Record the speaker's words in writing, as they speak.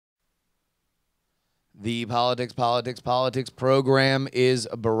The Politics program is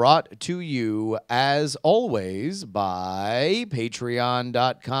brought to you, as always, by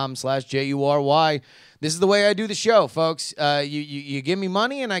patreon.com/JURY. This is the way I do the show, folks. You give me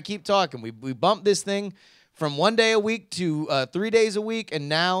money and I keep talking. We bumped this thing from 1 day a week to 3 days a week, and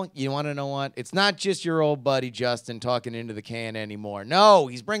now, you want to know what? It's not just your old buddy Justin talking into the can anymore. No,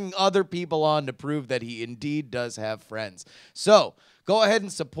 he's bringing other people on to prove that he indeed does have friends. So, go ahead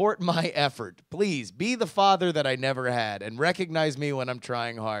and support my effort. Please, be the father that I never had and recognize me when I'm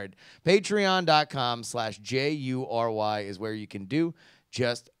trying hard. Patreon.com/JURY is where you can do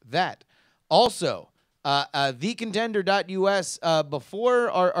just that. Also, thecontender.us,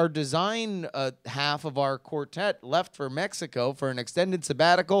 before our design half of our quartet left for Mexico for an extended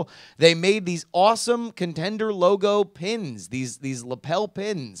sabbatical, they made these awesome Contender logo pins, these lapel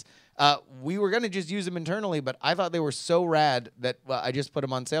pins. We were going to just use them internally, but I thought they were so rad that I just put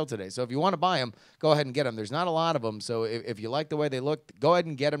them on sale today. So if you want to buy them, go ahead and get them. There's not a lot of them, so if you like the way they look, go ahead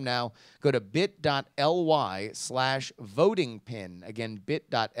and get them now. Go to bit.ly/votingpin. Again,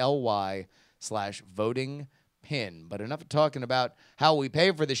 bit.ly/votingpin. But enough of talking about how we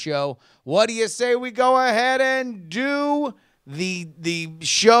pay for the show. What do you say we go ahead and do the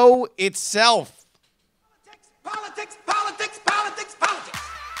show itself? Politics, politics, politics, politics.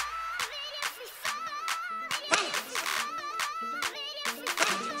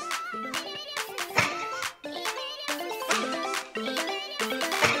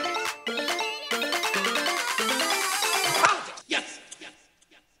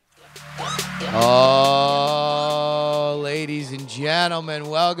 Oh, ladies and gentlemen,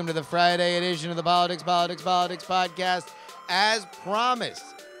 welcome to the Friday edition of the Politics podcast. As promised,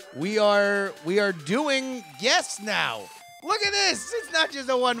 we are doing guests now. Look at this. It's not just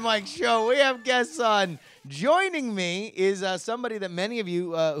a one-mic show. We have guests on. Joining me is somebody that many of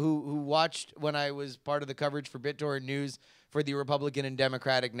you who watched when I was part of the coverage for BitTorrent News for the Republican and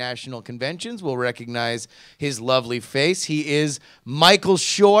Democratic National Conventions will recognize his lovely face. He is Michael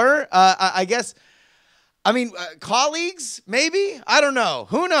Shure. Colleagues, maybe? I don't know.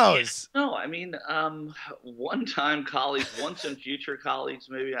 Who knows? No, one-time colleagues, once and future colleagues,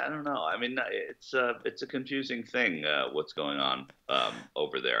 maybe. I don't know. It's a confusing thing, what's going on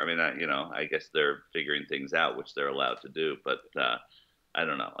over there. I guess they're figuring things out, which they're allowed to do, but I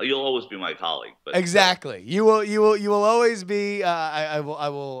don't know. You'll always be my colleague, but exactly. You will always be. I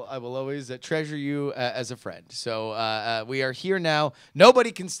will always treasure you as a friend. So we are here now.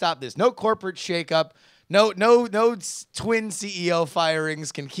 Nobody can stop this. No corporate shakeup. No twin CEO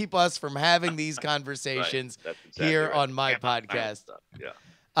firings can keep us from having these conversations right. Exactly here right. on my podcast.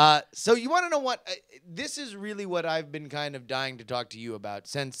 Yeah. So you want to know what? This is really what I've been kind of dying to talk to you about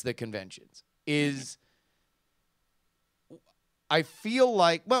since the conventions. Is I feel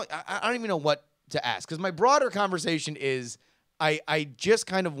like, well, I don't even know what to ask, because my broader conversation is I just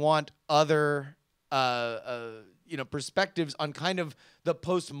kind of want other perspectives on kind of the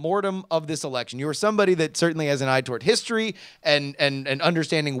post-mortem of this election. You are somebody that certainly has an eye toward history and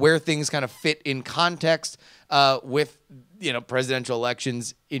understanding where things kind of fit in context with presidential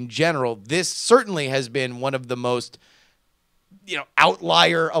elections in general. This certainly has been one of the most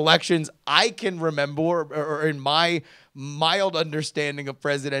outlier elections I can remember, or in my mild understanding of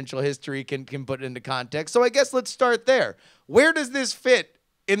presidential history can put it into context. So I guess let's start there. Where does this fit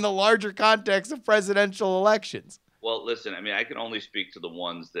in the larger context of presidential elections? Well, listen, I can only speak to the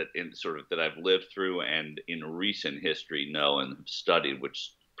ones that that I've lived through and in recent history know and have studied,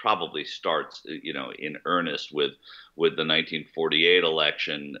 which probably starts, in earnest with the 1948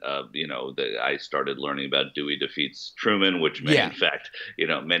 election. That I started learning about Dewey defeats Truman, which may, in fact,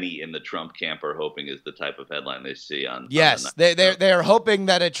 many in the Trump camp are hoping is the type of headline they see on. Yes, they're hoping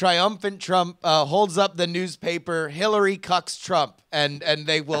that a triumphant Trump holds up the newspaper, Hillary cucks Trump, and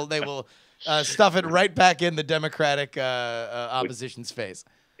they will stuff it right back in the Democratic opposition's face.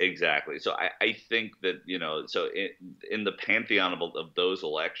 Exactly. So I think that, in the pantheon of those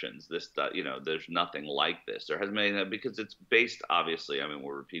elections, this, there's nothing like this. There hasn't been, because it's based, obviously,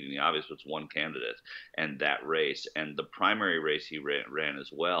 we're repeating the obvious, it's one candidate and that race, and the primary race he ran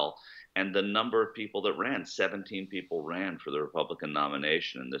as well. And the number of people that ran, 17 people ran for the Republican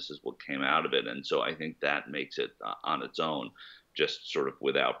nomination, and this is what came out of it. And so I think that makes it on its own just sort of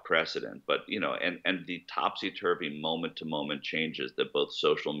without precedent. But, and the topsy-turvy moment-to-moment changes that both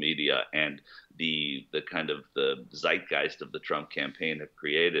social media and the kind of the zeitgeist of the Trump campaign have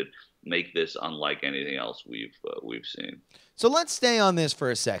created make this unlike anything else we've seen. So let's stay on this for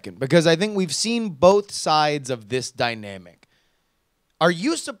a second, because I think we've seen both sides of this dynamic. Are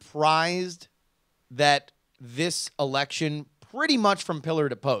you surprised that this election pretty much from pillar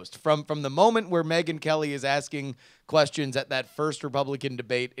to post. From the moment where Megyn Kelly is asking questions at that first Republican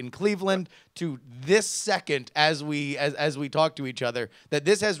debate in Cleveland to this second as we talk to each other, that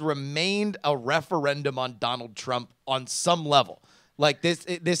this has remained a referendum on Donald Trump on some level. Like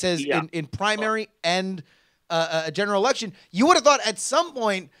this has in primary and a general election. You would have thought at some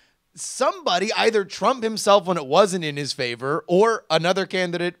point somebody, either Trump himself when it wasn't in his favor or another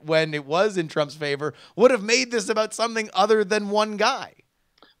candidate when it was in Trump's favor, would have made this about something other than one guy.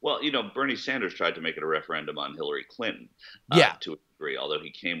 Well, Bernie Sanders tried to make it a referendum on Hillary Clinton to a degree. Although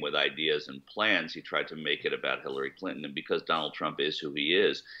he came with ideas and plans, he tried to make it about Hillary Clinton. And because Donald Trump is who he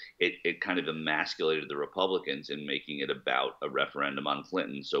is, it kind of emasculated the Republicans in making it about a referendum on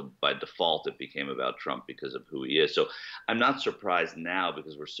Clinton. So by default, it became about Trump because of who he is. So I'm not surprised now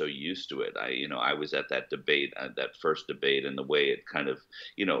because we're so used to it. I was at that debate, that first debate, and the way it kind of,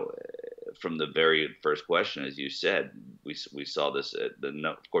 from the very first question, as you said, we saw this.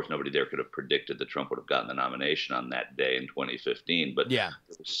 Of course, nobody there could have predicted that Trump would have gotten the nomination on that day in 2015. But there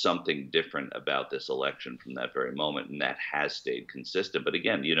was something different about this election from that very moment, and that has stayed consistent. But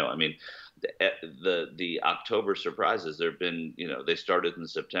again, the October surprises, there have been, they started in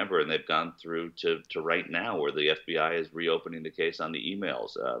September and they've gone through to right now, where the FBI is reopening the case on the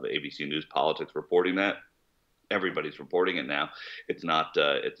emails. The ABC News Politics reporting that. Everybody's reporting it now. It's not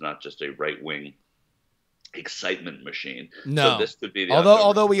just a right-wing excitement machine. No. So this could be the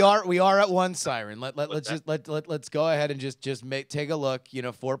although we are at one siren. Let's go ahead and just take a look,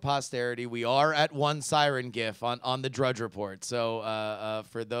 for posterity. We are at one siren gif on the Drudge Report. So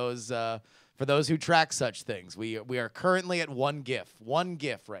for those who track such things, we are currently at one gif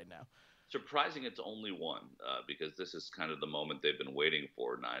right now. Surprising it's only one, because this is kind of the moment they've been waiting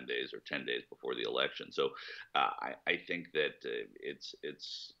for 9 days or 10 days before the election. So I think that it's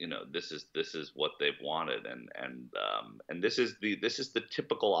this is what they've wanted, and this is the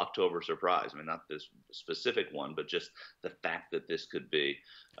typical October surprise. I mean, not this specific one, but just the fact that this could be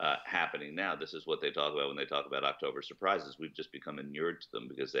happening now. This is what they talk about when they talk about October surprises. We've just become inured to them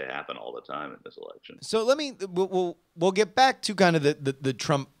because they happen all the time in this election. So we'll get back to kind of the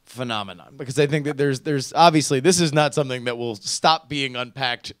Trump phenomenon, because I think that there's obviously, this is not something that will stop being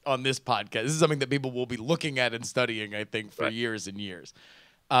unpacked on this podcast. This is something that people will be looking at and studying, I think, for years and years.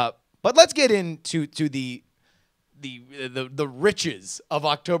 But let's get into the riches of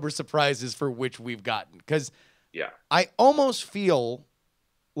October surprises for which we've gotten, because I almost feel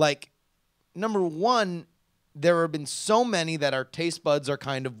like, number one, there have been so many that our taste buds are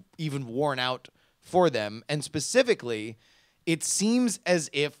kind of even worn out for them, and specifically, it seems as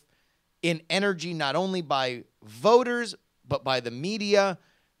if in energy, not only by voters, but by the media,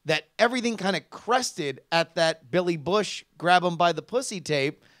 that everything kind of crested at that Billy Bush grab him by the pussy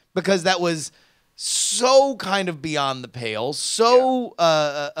tape, because that was so kind of beyond the pale, so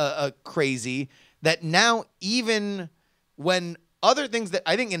crazy, that now even when other things that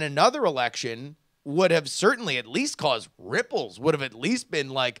I think in another election would have certainly at least caused ripples, would have at least been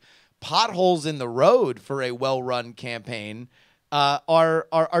like potholes in the road for a well-run campaign,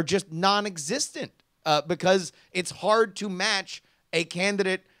 are just non-existent, because it's hard to match a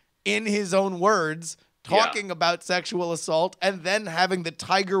candidate in his own words talking about sexual assault and then having the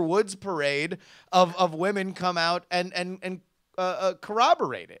Tiger Woods parade of women come out and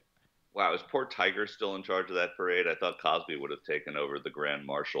corroborate it. Wow, is poor Tiger still in charge of that parade? I thought Cosby would have taken over the Grand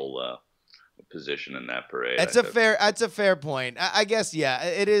Marshal position in that parade. That's a fair point. I guess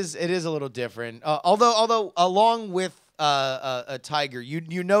it is a little different. Although along with a Tiger,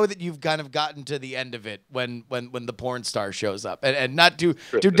 you know that you've kind of gotten to the end of it when the porn star shows up, and not to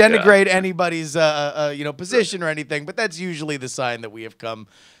denigrate anybody's position or anything, but that's usually the sign that we have come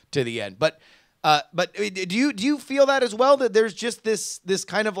to the end. But do you feel that as well, that there's just this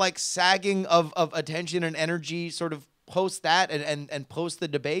kind of like sagging of attention and energy sort of post that and post the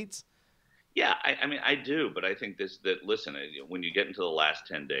debates? Yeah, I mean, I do, but I think listen, when you get into the last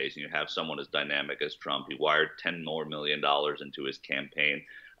 10 days and you have someone as dynamic as Trump, he wired $10 million more into his campaign,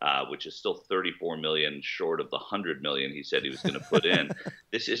 which is still $34 million short of the $100 million he said he was going to put in.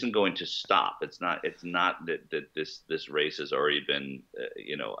 This isn't going to stop. It's not that this race has already been,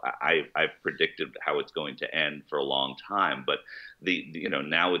 I've predicted how it's going to end for a long time. But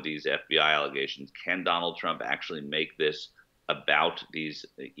now with these FBI allegations, can Donald Trump actually make this about these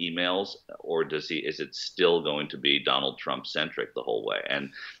emails, or is it still going to be Donald Trump centric the whole way? And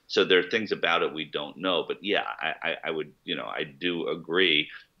so there are things about it we don't know, but yeah, I do agree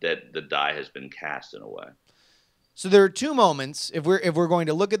that the die has been cast in a way. So there are two moments, if we're going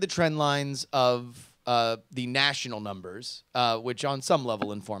to look at the trend lines of the national numbers, which on some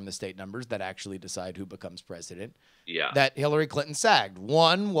level inform the state numbers that actually decide who becomes president, that Hillary Clinton sagged.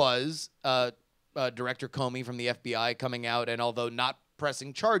 One was Director Comey from the FBI coming out, and although not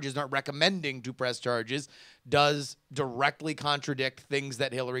pressing charges, not recommending to press charges, does directly contradict things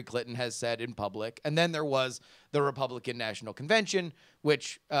that Hillary Clinton has said in public. And then there was the Republican National Convention,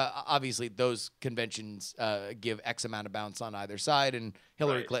 which obviously those conventions give X amount of bounce on either side, and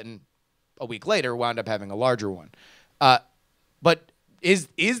Hillary Clinton a week later wound up having a larger one. But is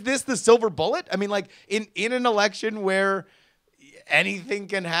this the silver bullet? I mean, like in an election where anything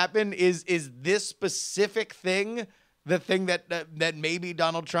can happen, is this specific thing the thing that maybe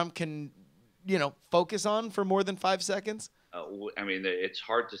Donald Trump can, focus on for more than 5 seconds? I mean, it's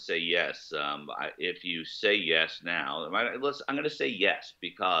hard to say yes. If you say yes now, I'm going to say yes,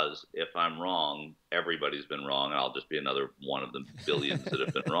 because if I'm wrong, everybody's been wrong, and I'll just be another one of the billions that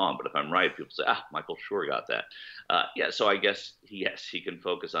have been wrong. But if I'm right, people say, Michael Shure got that. So I guess, yes, he can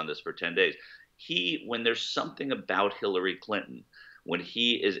focus on this for 10 days. When there's something about Hillary Clinton, when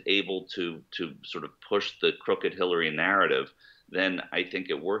he is able to sort of push the crooked Hillary narrative, then I think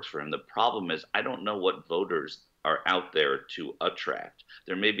it works for him. The problem is, I don't know what voters are out there to attract.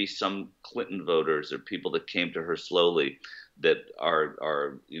 There may be some Clinton voters or people that came to her slowly that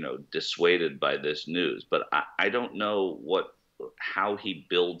are dissuaded by this news. But I don't know how he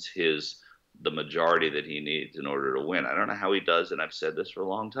builds the majority that he needs in order to win. I don't know how he does, and I've said this for a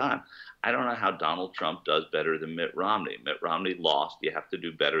long time. I don't know how Donald Trump does better than Mitt Romney. Mitt Romney lost. You have to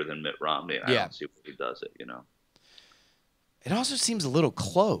do better than Mitt Romney. And I don't see where he does it, It also seems a little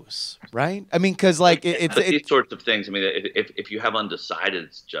close, right? I mean, because it's these sorts of things. I mean, if you have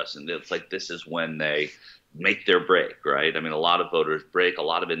undecideds, Justin, it's like this is when they make their break, right? I mean, a lot of voters break, a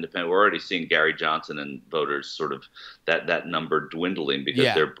lot of independent. We're already seeing Gary Johnson and voters sort of that number dwindling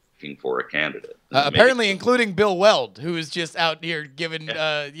because they're breaking for a candidate. Apparently, including Bill Weld, who is just out here giving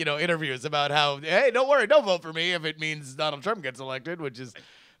interviews about how, hey, don't worry, don't vote for me if it means Donald Trump gets elected, which is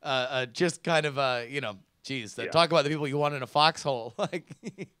just kind of geez, talk about the people you want in a foxhole.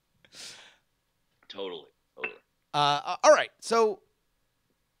 Totally. All right. So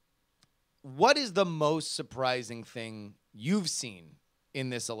what is the most surprising thing you've seen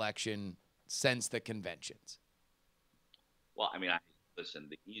in this election since the conventions? Well, I mean, listen,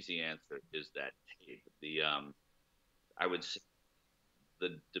 the easy answer is that tape. I would say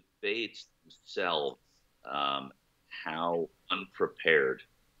the debates themselves, how unprepared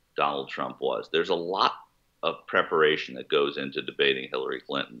Donald Trump was. There's a lot of preparation that goes into debating Hillary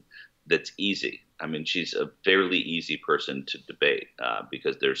Clinton that's easy. I mean, she's a fairly easy person to debate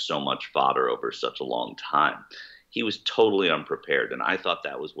because there's so much fodder over such a long time. He was totally unprepared, and I thought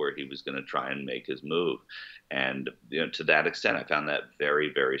that was where he was going to try and make his move. And to that extent, I found that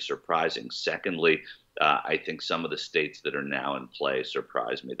very, very surprising. Secondly, I think some of the states that are now in play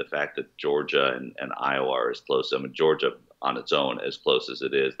surprised me. The fact that Georgia and Iowa are as close. I mean, Georgia on its own as close as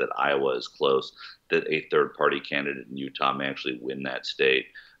it is, that Iowa is close, that a third-party candidate in Utah may actually win that state.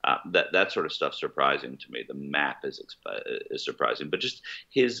 That sort of stuff surprising to me. The map is surprising, but just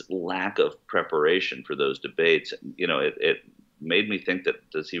his lack of preparation for those debates, it made me think that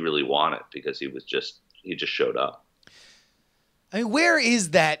does he really want it? Because he just showed up. I mean, where is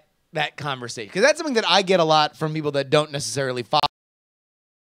that conversation? Because that's something that I get a lot from people that don't necessarily follow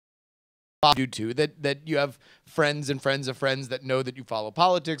you too, that you have friends and friends of friends that know that you follow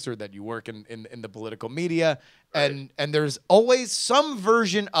politics or that you work in the political media. Right. And there's always some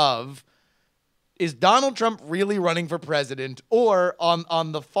version of, is Donald Trump really running for president? Or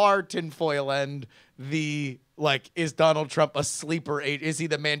on the far tinfoil end, is Donald Trump a sleeper agent? Is he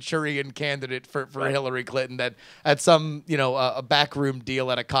the Manchurian candidate for right. Hillary Clinton that at some, a backroom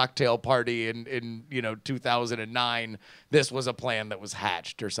deal at a cocktail party in 2009, this was a plan that was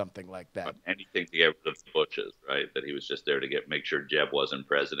hatched or something like that? Anything to get rid of the Bushes, right? That he was just there to make sure Jeb wasn't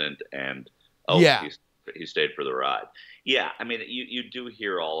president and, he stayed for the ride. Yeah, I mean, you do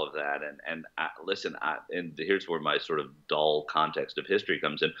hear all of that, and listen, and here's where my sort of dull context of history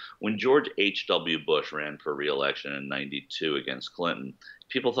comes in. When George H.W. Bush ran for re-election in '92 against Clinton,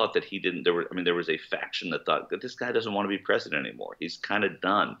 people thought that he didn't. There was a faction that thought that this guy doesn't want to be president anymore. He's kind of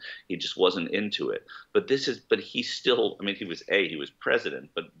done. He just wasn't into it. But he still. I mean, he was president,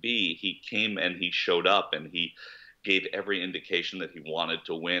 but B, he came and he showed up and he gave every indication that he wanted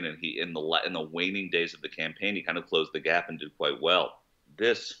to win, and he in the waning days of the campaign, he kind of closed the gap and did quite well.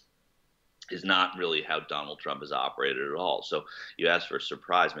 This is not really how Donald Trump has operated at all. So you asked for a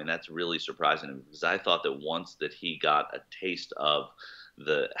surprise. I mean, that's really surprising because I thought that once that he got a taste of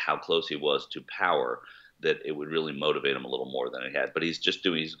how close he was to power, that it would really motivate him a little more than it had. But he's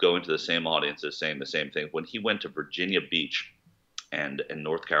going to the same audiences, saying the same thing. When he went to Virginia Beach and in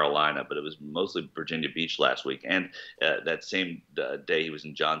North Carolina, but it was mostly Virginia Beach last week. And that same day, he was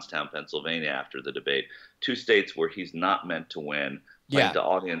in Johnstown, Pennsylvania after the debate, two states where he's not meant to win, playing to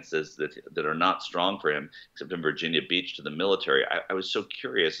audiences that are not strong for him, except in Virginia Beach to the military. I was so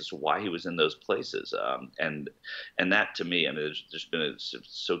curious as to why he was in those places. And that, to me, I mean, there's been a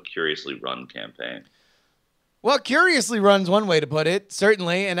so curiously run campaign. Well, curiously run's one way to put it,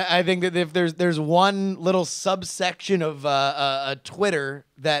 certainly, and I think that if there's one little subsection of Twitter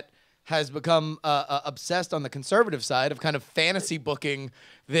that has become obsessed on the conservative side of kind of fantasy booking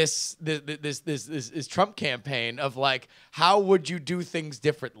this Trump campaign of like, how would you do things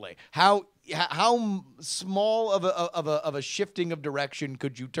differently? How small of a shifting of direction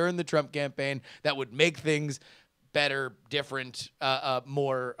could you turn the Trump campaign that would make things better, different,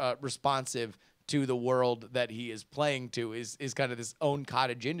 more responsive to the world that he is playing to is kind of this own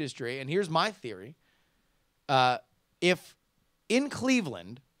cottage industry. And here's my theory. If in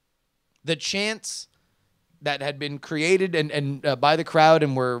Cleveland, the chants that had been created and by the crowd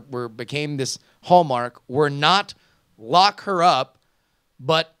and became this hallmark were not lock her up,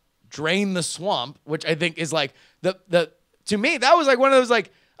 but drain the swamp, which I think is like to me, that was like one of those like,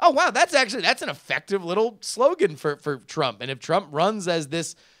 oh wow, that's an effective little slogan for Trump. And if Trump runs as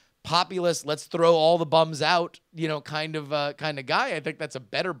this populist, let's throw all the bums out, kind of guy, I think that's a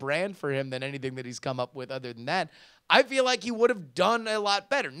better brand for him than anything that he's come up with other than that. I feel like he would have done a lot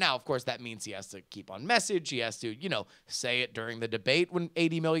better. Now, of course, that means he has to keep on message. He has to, say it during the debate when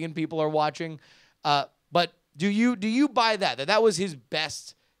 80 million people are watching. But do you buy that was his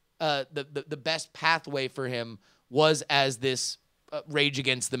best, the best pathway for him was as this Rage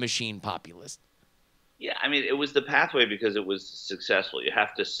Against the Machine populist? Yeah, I mean, it was the pathway because it was successful. You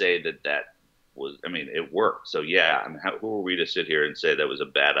have to say that was, I mean, it worked. So yeah, I mean, who are we to sit here and say that was a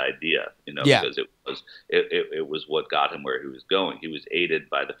bad idea? Because it was what got him where he was going. He was aided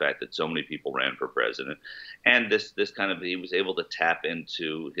by the fact that so many people ran for president, and this kind of, he was able to tap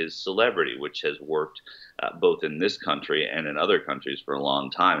into his celebrity, which has worked both in this country and in other countries for a long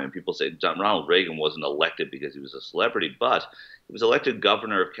time. And people say Ronald Reagan wasn't elected because he was a celebrity, but he was elected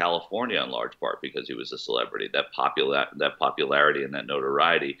governor of California in large part because he was a celebrity. That popularity and that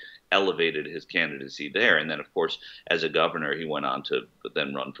notoriety elevated his candidacy there. And then, of course, as a governor, he went on to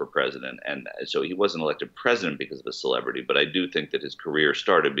then run for president. And so he wasn't elected president because of his celebrity. But I do think that his career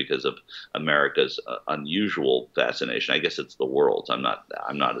started because of America's unusual fascination. I guess it's the world's. I'm not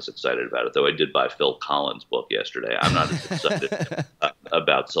as excited about it, though. I did buy Phil Collins' book yesterday. I'm not as excited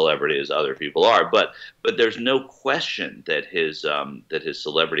about celebrity as other people are. But there's no question that his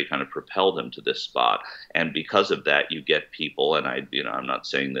celebrity kind of propelled him to this spot. And because of that, you get people, and I'm not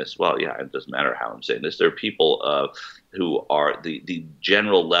saying this, well, yeah, it doesn't matter how I'm saying this. There are people who are the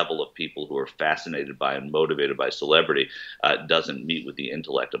general level of people who are fascinated by and motivated by celebrity doesn't meet with the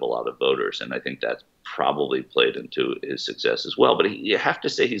intellect of a lot of voters. And I think that's probably played into his success as well. But you have to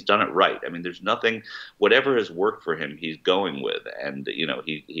say he's done it right. I mean, there's nothing, whatever has worked for him, he's going with. And,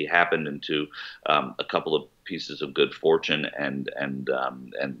 he happened into a couple of pieces of good fortune, and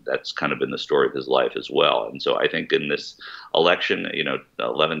that's kind of been the story of his life as well. And so I think in this election,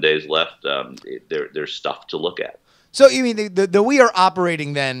 11 days left, there's stuff to look at. So you mean the we are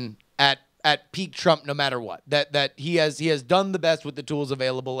operating then at peak Trump no matter what, that he has done the best with the tools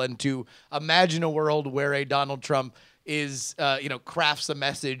available, and to imagine a world where a Donald Trump is crafts a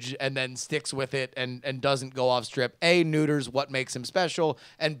message and then sticks with it and doesn't go off strip, A, neuters what makes him special,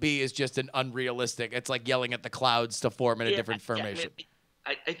 and B, is just an unrealistic, it's like yelling at the clouds to form in a different formation.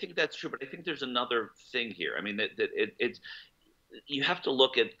 I think that's true, but I think there's another thing here. I mean, it's you have to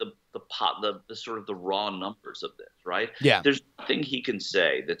look at the sort of the raw numbers of this, right? Yeah. There's nothing he can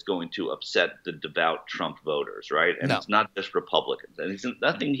say that's going to upset the devout Trump voters, right? And It's not just Republicans. And it's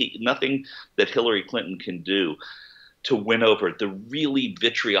nothing that Hillary Clinton can do to win over the really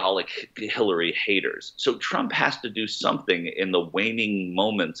vitriolic Hillary haters. So Trump has to do something in the waning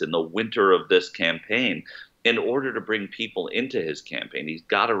moments in the winter of this campaign in order to bring people into his campaign. He's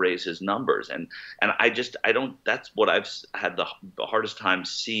got to raise his numbers. And I don't, that's what I've had the hardest time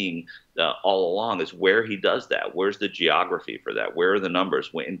seeing all along, is where he does that. Where's the geography for that? Where are the numbers?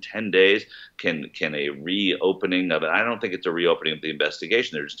 In 10 days, can a reopening of it? I don't think it's a reopening of the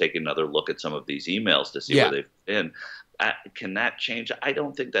investigation. They're just taking another look at some of these emails to see where they've been. Can that change? I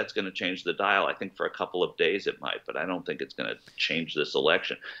don't think that's going to change the dial. I think for a couple of days it might, but I don't think it's going to change this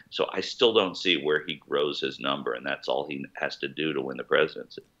election. So I still don't see where he grows his number, and that's all he has to do to win the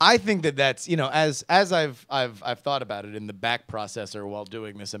presidency. I think that's, as I've thought about it in the back processor while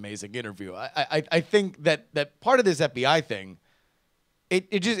doing this amazing interview. I think that part of this FBI thing,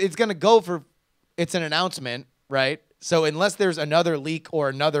 it's going to go for, it's an announcement, right? So unless there's another leak or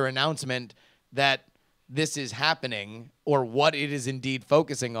another announcement that this is happening or what it is indeed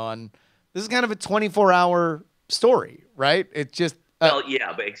focusing on, this is kind of a 24-hour story, right? It's just well,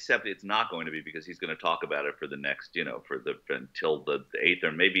 yeah, but except it's not going to be, because he's going to talk about it for the next, until the 8th,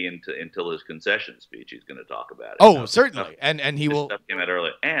 or maybe until his concession speech. He's going to talk about it. Oh, certainly, and he will. Stuff came out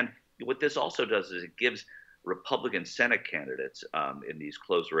earlier, and what this also does is it gives Republican Senate candidates in these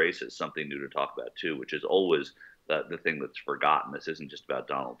close races something new to talk about too, which is always the thing that's forgotten. This isn't just about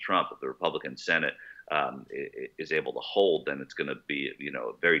Donald Trump. If the Republican Senate is able to hold, then it's going to be,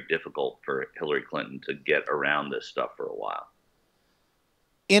 very difficult for Hillary Clinton to get around this stuff for a while.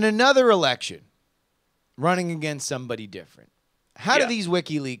 In another election, running against somebody different, how do these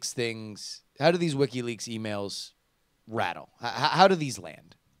WikiLeaks emails rattle? How do these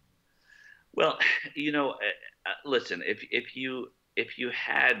land? Well, listen, if you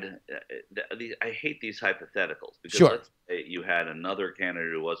had, I hate these hypotheticals, because sure. Let's say you had another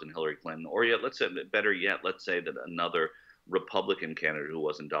candidate who wasn't Hillary Clinton, or yet let's say, better yet, let's say that another Republican candidate who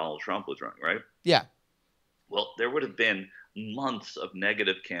wasn't Donald Trump was running, right? Yeah. Well, there would have been months of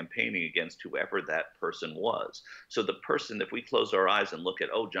negative campaigning against whoever that person was. So the person, if we close our eyes and look at,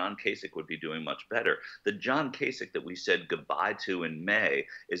 John Kasich would be doing much better. The John Kasich that we said goodbye to in May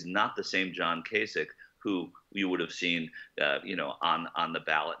is not the same John Kasich who you would have seen, on the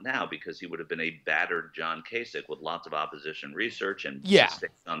ballot now, because he would have been a battered John Kasich with lots of opposition research and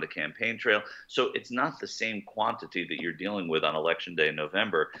mistakes on the campaign trail. So it's not the same quantity that you're dealing with on Election Day in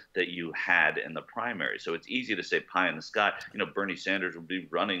November that you had in the primary. So it's easy to say pie in the sky. Bernie Sanders would be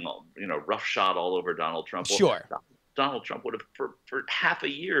running, roughshod all over Donald Trump. Well, sure. Donald Trump would have for half a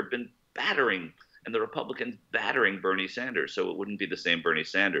year been battering, and the Republicans battering Bernie Sanders, so it wouldn't be the same Bernie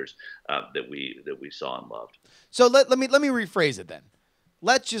Sanders that we saw and loved. So let me rephrase it then.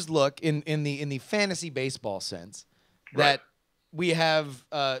 Let's just look in the fantasy baseball sense that we have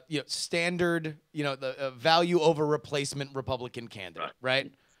standard the value over replacement Republican candidate,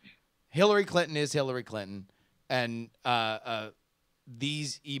 right? Hillary Clinton is Hillary Clinton, and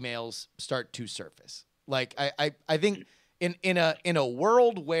these emails start to surface. Like I think in a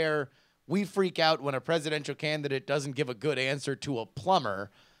world where we freak out when a presidential candidate doesn't give a good answer to a plumber,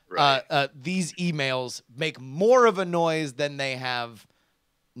 these emails make more of a noise than they have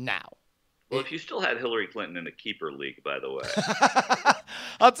now. Well, if you still had Hillary Clinton in a keeper league, by the way,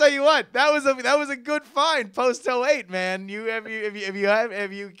 I'll tell you what, that was a good find post 08, man.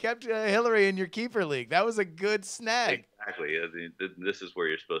 Have you kept Hillary in your keeper league? That was a good snag. Exactly. This is where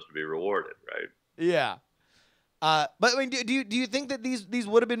you're supposed to be rewarded, right? Yeah. But I mean, do you think that these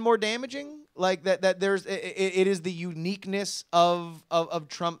would have been more damaging? Like that there's it is the uniqueness of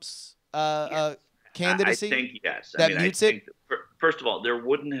Trump's candidacy. I think yes. That mutes it. First of all, there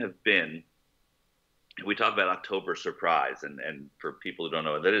wouldn't have been. We talk about October surprise, and for people who don't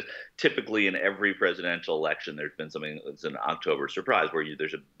know, that is typically in every presidential election, there's been something that's an October surprise where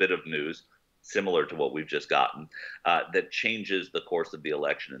there's a bit of news similar to what we've just gotten that changes the course of the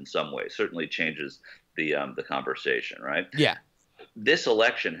election in some way. Certainly changes the conversation, right? Yeah. This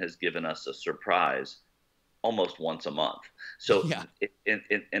election has given us a surprise almost once a month. So,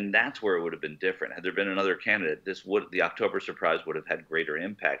 and that's where it would have been different. Had there been another candidate, the October surprise would have had greater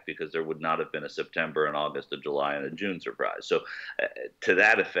impact, because there would not have been a September and August, a July and a June surprise. So, to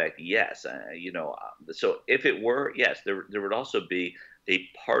that effect, yes. So if it were, yes, there would also be a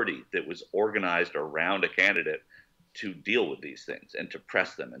party that was organized around a candidate to deal with these things and to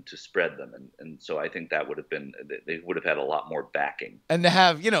press them and to spread them. And so I think that would have been, they would have had a lot more backing. And to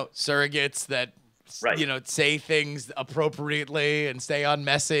have, surrogates that, say things appropriately and stay on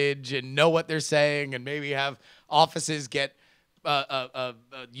message and know what they're saying, and maybe have offices get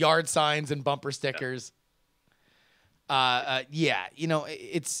yard signs and bumper stickers.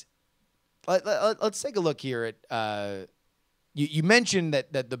 It's, let's take a look here at, you mentioned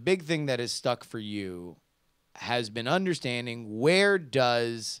that the big thing that has stuck for you has been understanding, where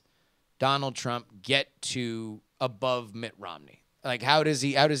does Donald Trump get to above Mitt Romney? Like, how does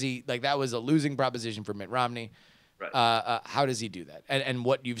he, like, that was a losing proposition for Mitt Romney. Right. How does he do that? And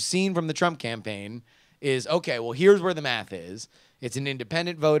what you've seen from the Trump campaign is, okay, well, here's where the math is. It's in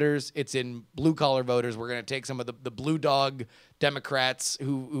independent voters. It's in blue-collar voters. We're going to take some of the blue dog Democrats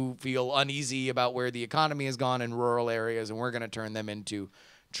who feel uneasy about where the economy has gone in rural areas, and we're going to turn them into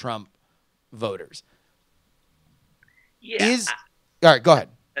Trump voters. Yeah. All right, go ahead.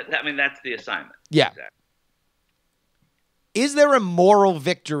 I mean, that's the assignment. Yeah. Exactly. Is there a moral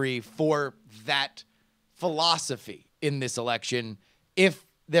victory for that philosophy in this election even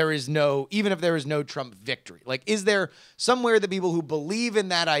if there is no Trump victory? Like, is there somewhere that people who believe in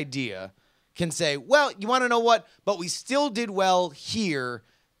that idea can say, well, you want to know what? But we still did well here,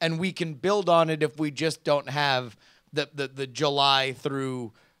 and we can build on it if we just don't have the July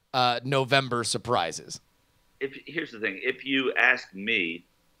through November surprises? Here's the thing. If you ask me,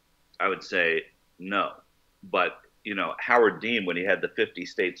 I would say no. But, Howard Dean, when he had the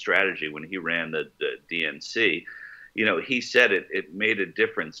 50-state strategy, when he ran the DNC, he said it made a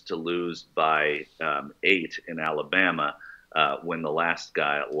difference to lose by 8 in Alabama when the last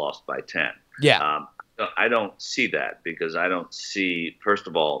guy lost by 10. Yeah. I don't see that because I don't see, first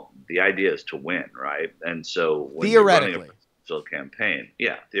of all, the idea is to win, right? And so when you're running a presidential campaign,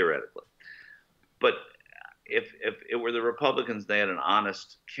 yeah, theoretically. But if it were the Republicans, they had an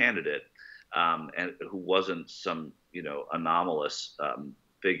honest candidate and who wasn't some, anomalous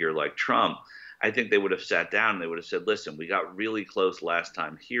figure like Trump, I think they would have sat down and they would have said, listen, we got really close last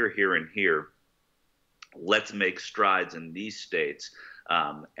time here, and here. Let's make strides in these states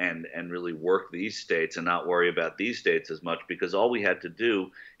and really work these states and not worry about these states as much, because all we had to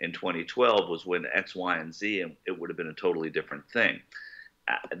do in 2012 was win X, Y, and Z, and it would have been a totally different thing.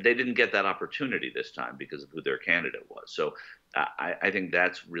 They didn't get that opportunity this time because of who their candidate was. So I think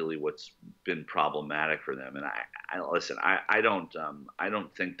that's really what's been problematic for them. And I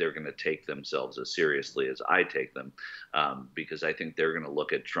don't think they're going to take themselves as seriously as I take them, because I think they're going to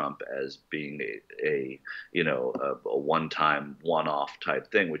look at Trump as being a one-time, one-off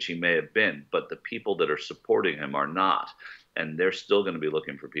type thing, which he may have been, but the people that are supporting him are not. And they're still going to be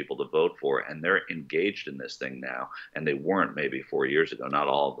looking for people to vote for, and they're engaged in this thing now, and they weren't maybe 4 years ago. Not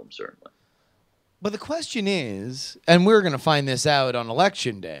all of them, certainly. But the question is, and we're going to find this out on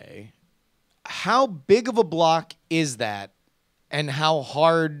Election Day, how big of a block is that, and how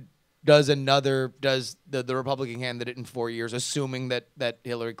hard does the Republican candidate in 4 years, assuming that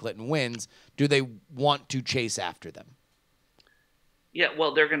Hillary Clinton wins, do they want to chase after them? Yeah,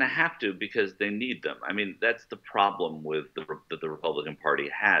 well, they're going to have to because they need them. I mean, that's the problem that the Republican Party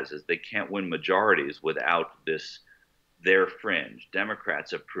has, is they can't win majorities without their fringe.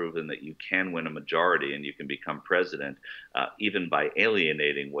 Democrats have proven that you can win a majority and you can become president even by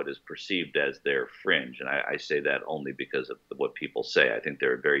alienating what is perceived as their fringe. And I say that only because of what people say. I think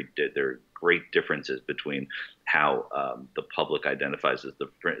there are great differences between how the public identifies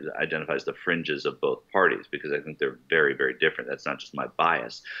the fringes of both parties, because I think they're very, very different. That's not just my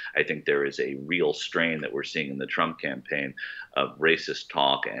bias. I think there is a real strain that we're seeing in the Trump campaign of racist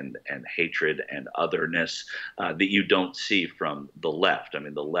talk and hatred and otherness that you don't see from the left. I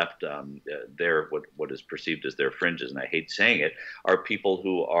mean, the left, what is perceived as their fringes, and I hate saying it, are people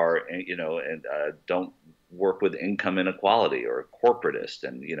who are, don't work with income inequality, or corporatist,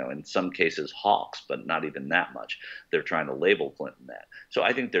 and in some cases hawks, but not even that much. They're trying to label Clinton that. So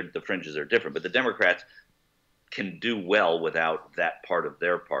I think the fringes are different, but the Democrats can do well without that part of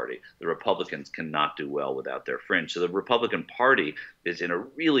their party. The Republicans cannot do well without their fringe. So the Republican Party is in a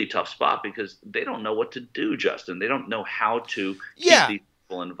really tough spot because they don't know what to do, Justin. They don't know how to keep these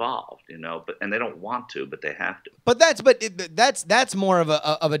people involved, and they don't want to, but they have to. But that's more of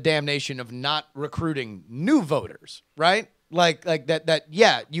a damnation of not recruiting new voters, right? Like that.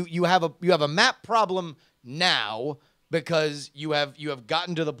 Yeah, you have a map problem now, because you have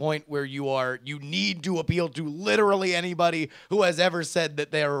gotten to the point where you need to appeal to literally anybody who has ever said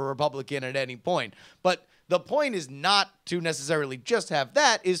that they're a Republican at any point. But the point is not to necessarily just have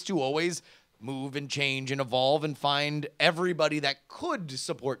that, is to always move and change and evolve and find everybody that could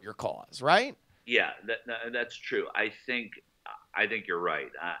support your cause, right? Yeah, that's true. I think you're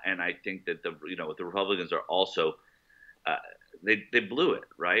right, and I think that the Republicans are also they blew it,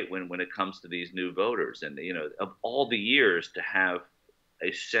 right, when it comes to these new voters. And of all the years, to have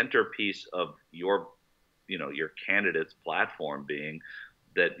a centerpiece of your candidate's platform being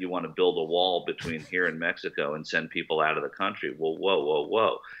that you want to build a wall between here and Mexico and send people out of the country. Well,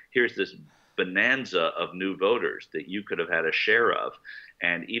 whoa. Here's this bonanza of new voters that you could have had a share of.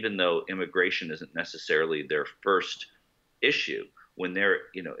 And even though immigration isn't necessarily their first issue, when they're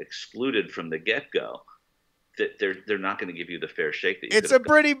excluded from the get-go, that they're not going to give you the fair shake that you It's a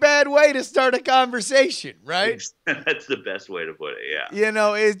pretty bad way to start a conversation, right? That's the best way to put it.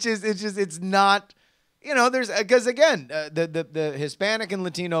 Yeah. It's not you know, there's because again, the Hispanic and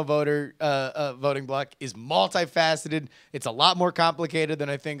Latino voting bloc is multifaceted. It's a lot more complicated than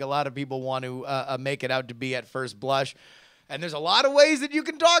I think a lot of people want to make it out to be at first blush. And there's a lot of ways that you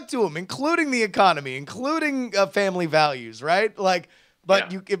can talk to them, including the economy, including family values, right? Like,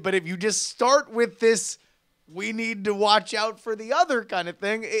 but but if you just start with this, we need to watch out for the other kind of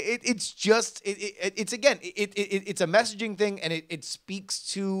thing. It's a messaging thing, and it speaks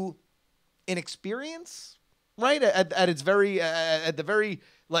to inexperience, right? At its very at the very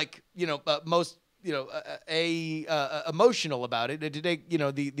like most emotional about it. Today,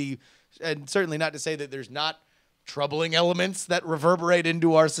 the and certainly not to say that there's not troubling elements that reverberate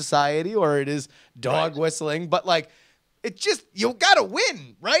into our society, or it is dog whistling, but like it's just you gotta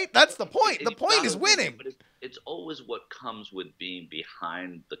win, right? That's the point. The point is winning. But it's always what comes with being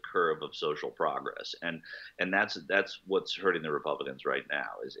behind the curve of social progress, and that's what's hurting the Republicans right now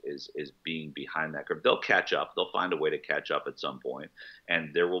is being behind that curve. They'll catch up. They'll find a way to catch up at some point,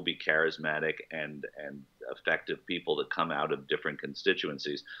 and there will be charismatic and effective people that come out of different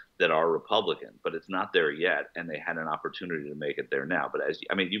constituencies that are Republican, but it's not there yet, and they had an opportunity to make it there now. But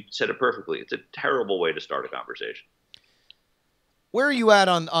you said it perfectly. It's a terrible way to start a conversation. Where are you at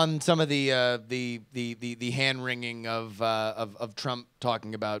on some of the hand wringing of Trump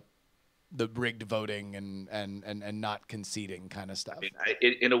talking about the rigged voting and not conceding kind of stuff?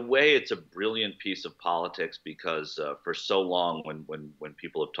 In a way, it's a brilliant piece of politics because for so long, when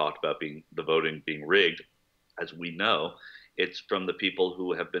people have talked about the voting being rigged, as we know, it's from the people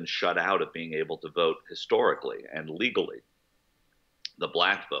who have been shut out of being able to vote historically and legally. The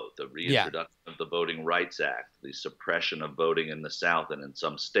black vote, the reintroduction of the Voting Rights Act, the suppression of voting in the South and in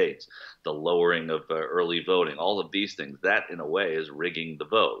some states, the lowering of early voting, all of these things, that in a way is rigging the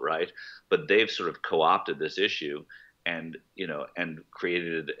vote, right? But they've sort of co-opted this issue and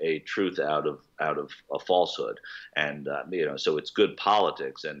created a truth out of a falsehood, and so it's good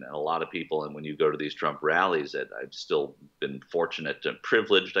politics, and a lot of people, and when you go to these Trump rallies that I've still been fortunate and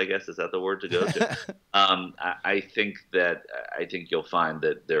privileged, I guess is that the word to go to, I think you'll find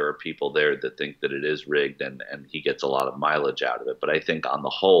that there are people there that think that it is rigged, and he gets a lot of mileage out of it. But I think on the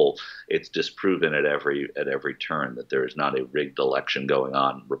whole, it's disproven at every turn that there is not a rigged election going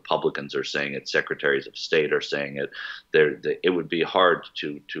on. Republicans are saying it, secretaries of state are saying it. It would be hard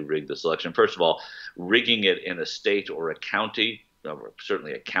to rig this election. First of all, rigging it in a state or a county,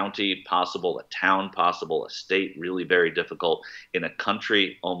 certainly a county possible, a town possible, a state really very difficult, in a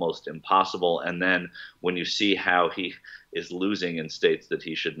country almost impossible. And then when you see how he is losing in states that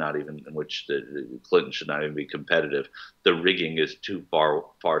he should not even, in which Clinton should not even be competitive, the rigging is too far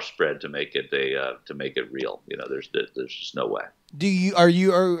spread to make it real. There's just no way. Do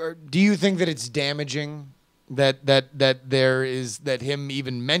you think that it's damaging that him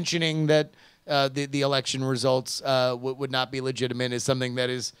even mentioning that the election results would not be legitimate is something that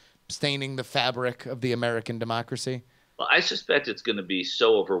is staining the fabric of the American democracy? Well, I suspect it's going to be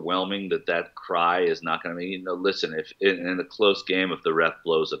so overwhelming that cry is not going to be, listen, if in a close game, if the ref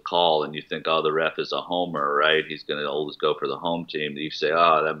blows a call and you think, oh, the ref is a homer, right? He's going to always go for the home team. You say,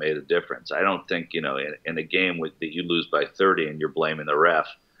 oh, that made a difference. I don't think, in a game that you lose by 30 and you're blaming the ref,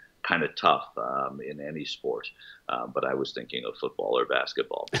 kind of tough in any sport. But I was thinking of football or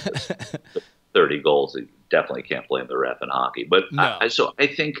basketball because 30 goals, you definitely can't blame the ref in hockey. But no.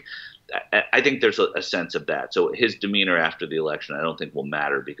 I think there's a sense of that. So his demeanor after the election, I don't think will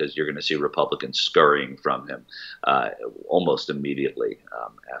matter because you're going to see Republicans scurrying from him almost immediately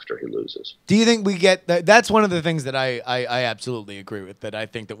after he loses. Do you think we get that? That's one of the things that I absolutely agree with, that I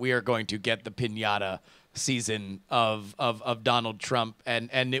think that we are going to get the piñata season of Donald Trump,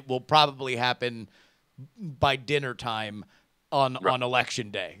 and it will probably happen by dinner time on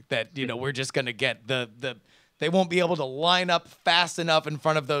election day. That we're just going to get they won't be able to line up fast enough in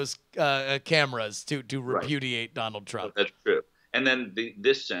front of those cameras to repudiate Donald Trump. That's true. And then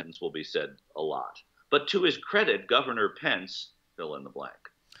this sentence will be said a lot. But to his credit, Governor Pence, fill in the blank.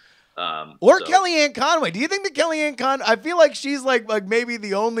 Kellyanne Conway. Do you think that Kellyanne Conway? I feel like she's like maybe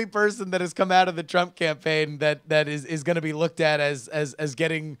the only person that has come out of the Trump campaign that is going to be looked at as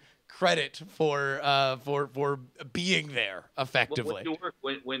getting credit for being there effectively.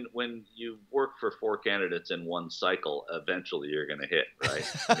 When you work for 4 candidates in one cycle, eventually you're going to hit, right?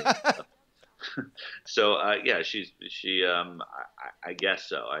 So yeah, I guess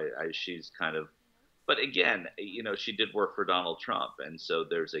so. She's kind of But again, she did work for Donald Trump, and so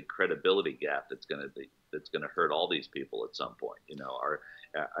there's a credibility gap that's going to hurt all these people at some point.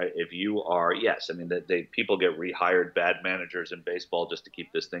 If you are, yes, I mean that people get rehired, bad managers in baseball just to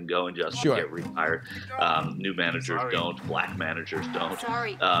keep this thing going, just Sure. get rehired. New managers don't, black managers don't.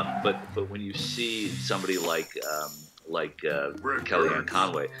 Sorry. But when you see somebody like Kellyanne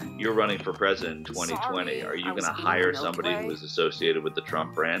Conway, you're running for president in 2020. Sorry, Are you I going was to eating hire the Milky somebody Way. who is associated with the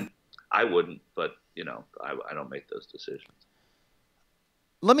Trump brand? I wouldn't, but I don't make those decisions.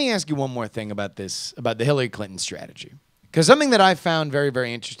 Let me ask you one more thing about this, about the Hillary Clinton strategy. Because something that I found very,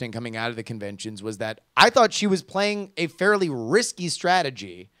 very interesting coming out of the conventions was that I thought she was playing a fairly risky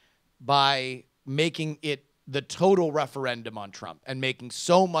strategy by making it the total referendum on Trump and making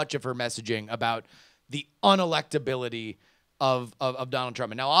so much of her messaging about the unelectability of Donald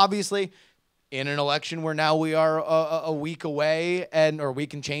Trump. And now, obviously, in an election where now we are a week away or a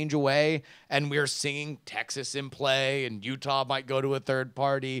week and change away, and we're seeing Texas in play, and Utah might go to a third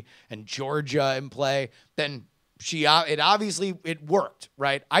party, and Georgia in play, then it worked,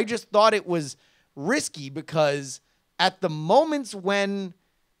 right? I just thought it was risky because at the moments when,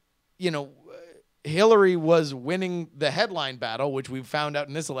 Hillary was winning the headline battle, which we've found out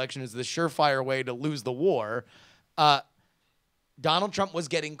in this election is the surefire way to lose the war, Donald Trump was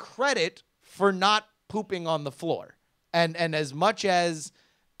getting credit for not pooping on the floor. And as much as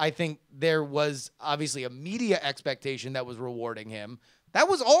I think there was obviously a media expectation that was rewarding him, that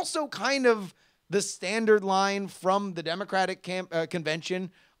was also kind of the standard line from the Democratic convention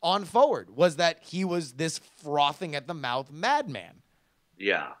on forward, was that he was this frothing at the mouth madman.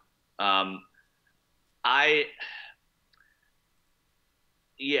 Yeah. I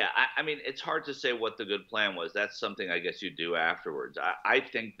mean, it's hard to say what the good plan was. That's something I guess you do afterwards. I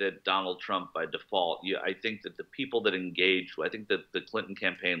think that Donald Trump, by default, I think that the people that engaged, I think that the Clinton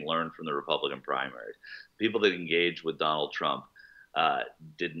campaign learned from the Republican primaries. People that engaged with Donald Trump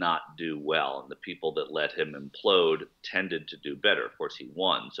did not do well, and the people that let him implode tended to do better. Of course, he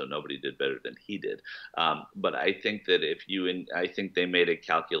won, so nobody did better than he did. But I think that I think they made a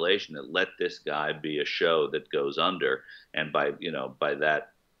calculation that let this guy be a show that goes under, and by that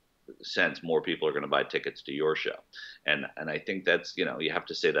sense, more people are going to buy tickets to your show. And I think that's, you have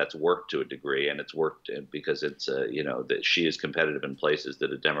to say that's worked to a degree, and it's worked because it's, that she is competitive in places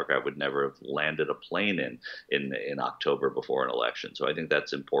that a Democrat would never have landed a plane in October before an election. So I think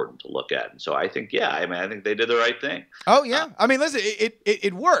that's important to look at. And so I think, I think they did the right thing. Oh, yeah. I mean, listen,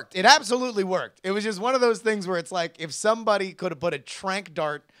 it worked. It absolutely worked. It was just one of those things where it's like if somebody could have put a trank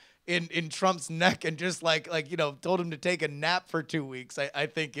dart in Trump's neck and just told him to take a nap for 2 weeks, I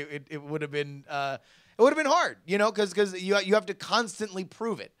think it would have been hard, because you have to constantly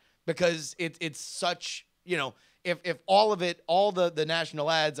prove it, because it's such, if all of it, all the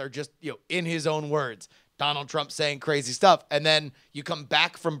national ads are just, in his own words, Donald Trump saying crazy stuff, and then you come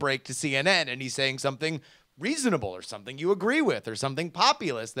back from break to CNN and he's saying something reasonable or something you agree with or something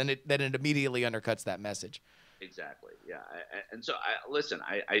populist, then it immediately undercuts that message. Exactly. Yeah. And so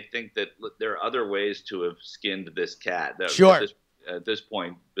I think that there are other ways to have skinned this cat. Sure. At this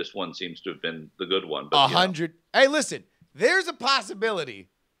point, this one seems to have been the good one. But 100. Hey, listen, there's a possibility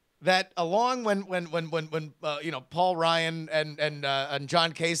that along when Paul Ryan and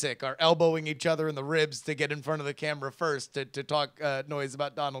John Kasich are elbowing each other in the ribs to get in front of the camera first to talk noise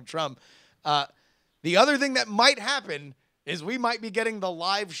about Donald Trump, the other thing that might happen is we might be getting the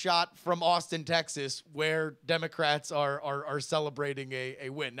live shot from Austin, Texas, where Democrats are celebrating a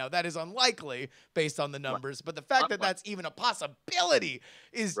win. Now, that is unlikely based on the numbers, but the fact that that's even a possibility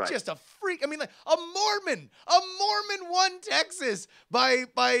is just a freak. I mean, like a Mormon won Texas by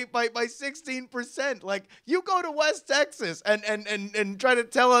 16%. Like, you go to West Texas and try to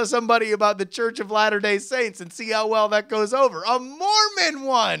tell somebody about the Church of Latter-day Saints and see how well that goes over. A Mormon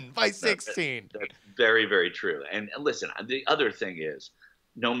won by 16. That's very, very true. And listen, the other thing is,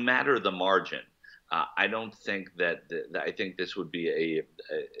 no matter the margin, I don't think that I think this would be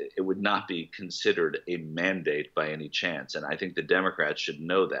it would not be considered a mandate by any chance. And I think the Democrats should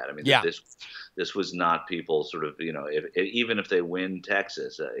know that. I mean, this was not people sort of, even if they win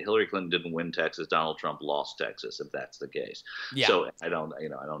Texas, Hillary Clinton didn't win Texas, Donald Trump lost Texas, if that's the case. Yeah. So I don't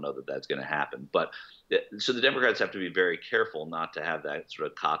know that that's going to happen. But so the Democrats have to be very careful not to have that sort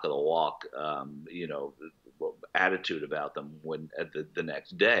of cock of the walk, attitude about them when at the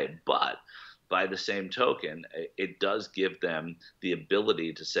next day. But by the same token, it does give them the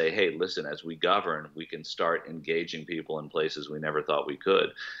ability to say, hey, listen, as we govern, we can start engaging people in places we never thought we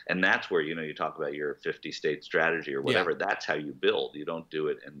could. And that's where, you talk about your 50-state strategy or whatever. Yeah. That's how you build. You don't do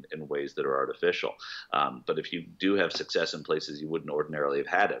it in ways that are artificial. But if you do have success in places you wouldn't ordinarily have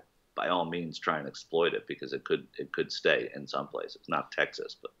had it, by all means try and exploit it, because it could stay in some places, not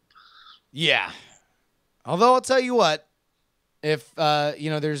Texas, but Yeah. Although I'll tell you what, if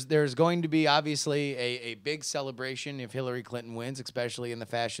there's going to be obviously a big celebration if Hillary Clinton wins, especially in the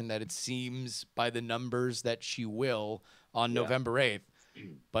fashion that it seems by the numbers that she will on November 8th.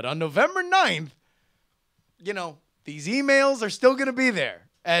 But on November 9th, these emails are still going to be there.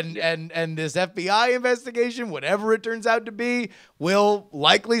 And this FBI investigation, whatever it turns out to be, will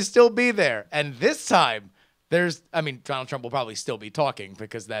likely still be there. And this time, Donald Trump will probably still be talking,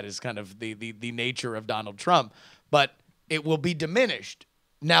 because that is kind of the nature of Donald Trump. But it will be diminished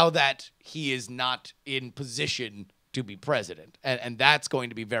now that he is not in position to be president. And that's going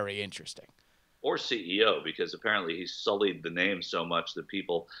to be very interesting. Or CEO, because apparently he's sullied the name so much that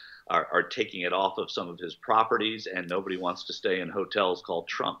people are taking it off of some of his properties, and nobody wants to stay in hotels called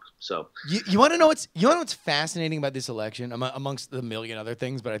Trump. So you want to know what's fascinating about this election, amongst the million other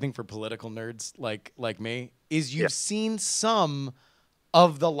things, but I think for political nerds like me, is you've seen some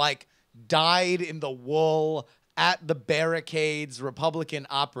of the dyed in the wool, at the barricades Republican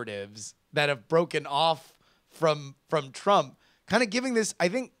operatives that have broken off from Trump, kind of giving this, I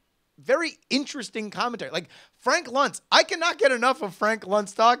think, very interesting commentary. Like Frank Luntz, I cannot get enough of Frank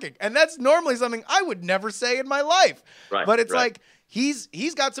Luntz talking, and that's normally something I would never say in my life. Right, but it's like he's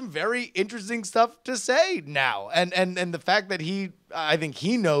got some very interesting stuff to say now, and the fact that I think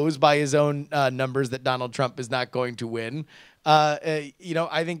he knows by his own numbers that Donald Trump is not going to win. I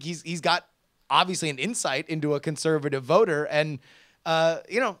think he's got obviously an insight into a conservative voter, and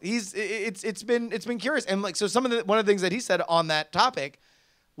it's been curious. And one of the things that he said on that topic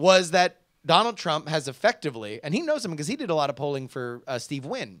was that Donald Trump has effectively, and he knows him because he did a lot of polling for Steve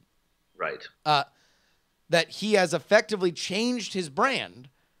Wynn. Right. That he has effectively changed his brand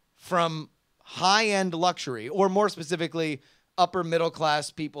from high-end luxury, or more specifically, upper middle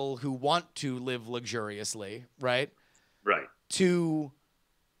class people who want to live luxuriously, right? Right. To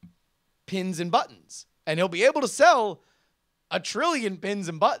pins and buttons. And he'll be able to sell 1 trillion pins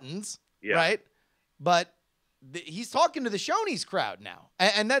and buttons, right? But he's talking to the Shoney's crowd now.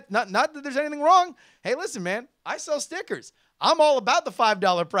 And that not that there's anything wrong. Hey, listen, man, I sell stickers. I'm all about the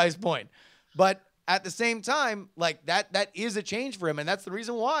 $5 price point. But at the same time, that is a change for him. And that's the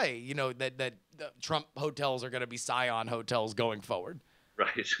reason why, that Trump hotels are going to be Scion hotels going forward.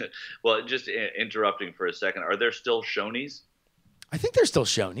 Right. Well, just interrupting for a second. Are there still Shoney's? I think there's still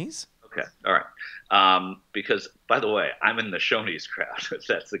Shoney's. Okay. All right. Because, by the way, I'm in the Shoney's crowd, if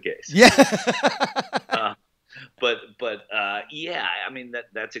that's the case. Yeah. Yeah, I mean,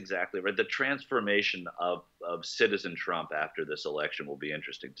 that's exactly right. The transformation of Citizen Trump after this election will be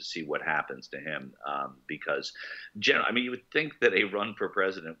interesting to see what happens to him, because you would think that a run for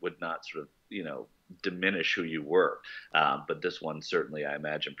president would not sort of, diminish who you were. But this one certainly, I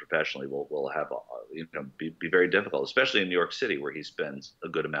imagine, professionally will have, be very difficult, especially in New York City, where he spends a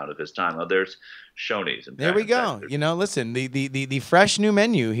good amount of his time. Oh, there's Shoney's. There we go. Listen, the fresh new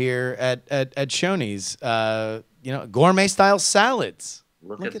menu here at Shoney's, gourmet style salads.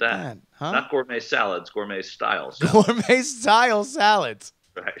 Look at that. Huh? Not gourmet salads, gourmet style salads. Gourmet style salads.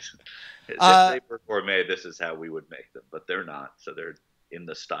 Right. If they were gourmet, this is how we would make them, but they're not. So they're in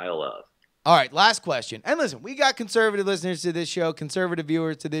the style of. All right, last question. And listen, we got conservative listeners to this show, conservative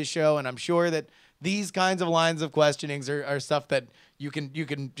viewers to this show, and I'm sure that these kinds of lines of questionings are stuff that you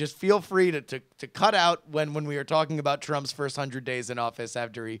can just feel free to cut out when we are talking about Trump's first 100 days in office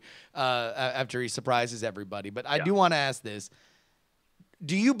after he surprises everybody. But I do want to ask this.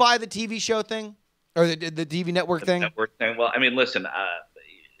 Do you buy the TV show thing or the TV network thing? Network thing? Well, I mean, listen,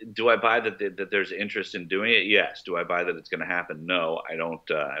 do I buy that there's interest in doing it? Yes. Do I buy that it's going to happen? No, I don't.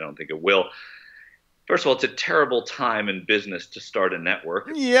 I don't think it will. First of all, it's a terrible time in business to start a network.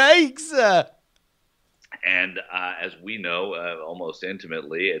 Yikes! And as we know almost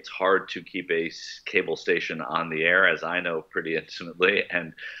intimately, it's hard to keep a cable station on the air, as I know pretty intimately.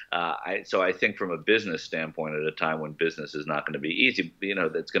 And so I think from a business standpoint, at a time when business is not going to be easy,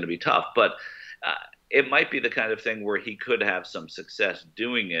 that's going to be tough. But it might be the kind of thing where he could have some success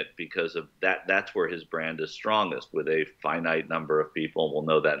doing it because of that. That's where his brand is strongest, with a finite number of people. We'll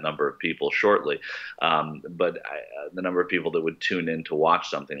know that number of people shortly. But the number of people that would tune in to watch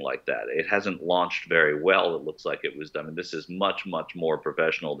something like that. It hasn't launched very well. It looks like it was done. I mean, this is much, much more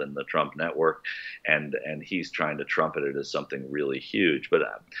professional than the Trump network. And he's trying to trumpet it as something really huge. But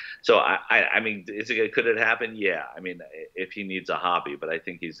so I mean, could it happen? Yeah. I mean, if he needs a hobby, but I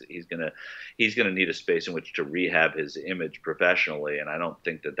think he's gonna need a space in which to rehab his image professionally, and I don't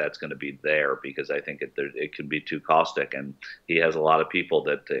think that that's going to be there because I think it can be too caustic, and he has a lot of people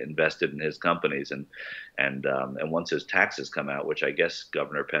that invested in his companies, and once his taxes come out, which I guess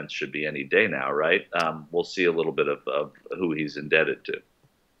Governor Pence should be any day now, right? We'll see a little bit of who he's indebted to.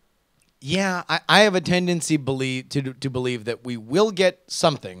 Yeah, I have a tendency to believe that we will get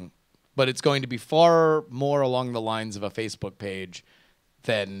something, but it's going to be far more along the lines of a Facebook page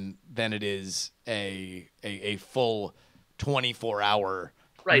than it is a full 24-hour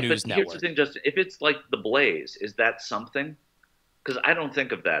right, news but network. Here's the thing, Justin. If it's like the Blaze, is that something? Because I don't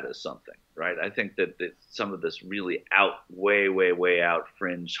think of that as something, right? I think that some of this really way out,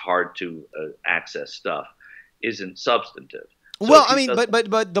 fringe, hard to access stuff isn't substantive. So well, I mean,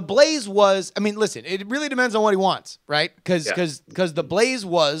 but the Blaze was. I mean, listen, it really depends on what he wants, right? Because the Blaze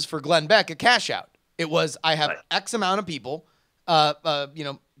was for Glenn Beck a cash out. It was I have X amount of people.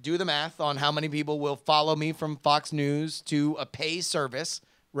 Do the math on how many people will follow me from Fox News to a pay service,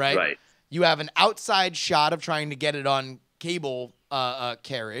 right? Right. You have an outside shot of trying to get it on cable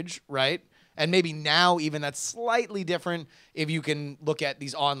carriage, right? And maybe now even that's slightly different if you can look at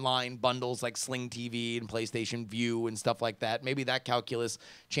these online bundles like Sling TV and PlayStation View and stuff like that. Maybe that calculus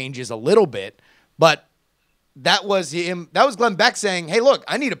changes a little bit. But that was him. That was Glenn Beck saying, hey, look,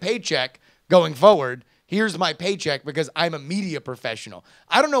 I need a paycheck going forward. Here's my paycheck because I'm a media professional.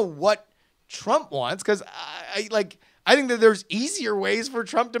 I don't know what Trump wants because I think that there's easier ways for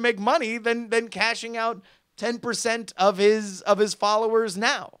Trump to make money than cashing out 10% of his followers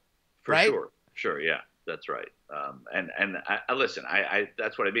now. For right? Sure, yeah, that's right. And I listen, I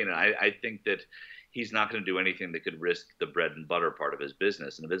that's what I mean. And I think that he's not going to do anything that could risk the bread and butter part of his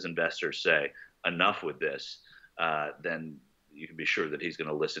business. And if his investors say enough with this, then you can be sure that he's going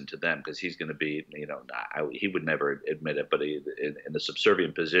to listen to them because he's going to be, he would never admit it, but in a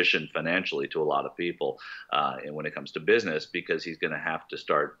subservient position financially to a lot of people, and when it comes to business, because he's going to have to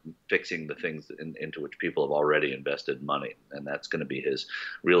start fixing the things into which people have already invested money, and that's going to be his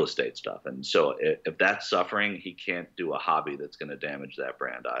real estate stuff. And so, if that's suffering, he can't do a hobby that's going to damage that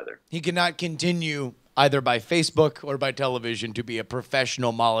brand either. He cannot continue either by Facebook or by television to be a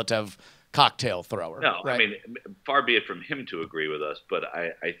professional Molotov cocktail thrower. No, right? I mean, far be it from him to agree with us, but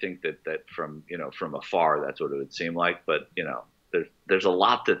I think that from afar, that's what it would seem like. But there's a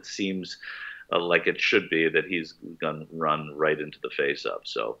lot that seems like it should be that he's gonna run right into the face of.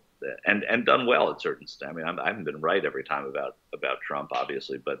 So and done well at certain. I mean, I haven't been right every time about Trump,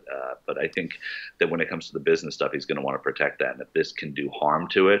 obviously, but I think that when it comes to the business stuff, he's going to want to protect that. And if this can do harm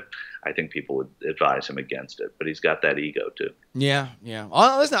to it, I think people would advise him against it. But he's got that ego too. Yeah.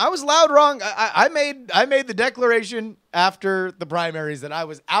 Listen, I was loud wrong. I made the declaration after the primaries that I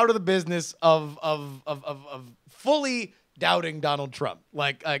was out of the business of fully doubting Donald Trump.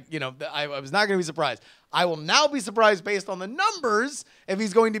 I was not going to be surprised. I will now be surprised based on the numbers if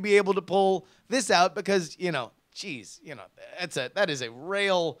he's going to be able to pull this out because, that is a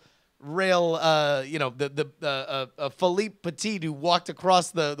rail, Philippe Petit who walked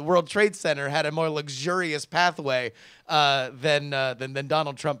across the World Trade Center had a more luxurious pathway than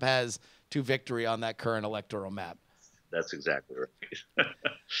Donald Trump has to victory on that current electoral map. That's exactly right.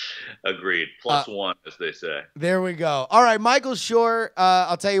 Agreed. Plus one, as they say. There we go. All right, Michael Shure.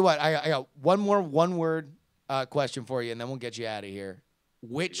 I'll tell you what. I got one more one-word question for you, and then we'll get you out of here.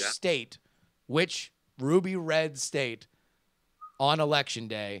 Which ruby red state on Election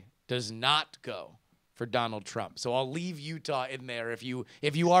Day does not go for Donald Trump? So I'll leave Utah in there if you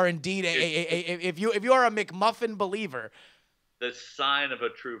are indeed if you are a McMuffin believer. The sign of a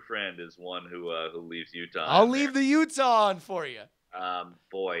true friend is one who leaves Utah. I'll leave the Utah on for you. I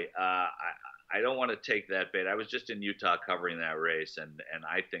don't want to take that bait. I was just in Utah covering that race, and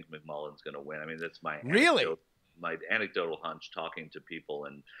I think McMullen's going to win. I mean, that's my anecdotal hunch talking to people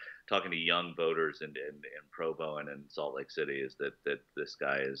and talking to young voters in Provo and in Salt Lake City is that this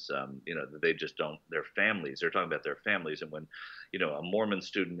guy is, they just don't, their families, they're talking about their families. And when, a Mormon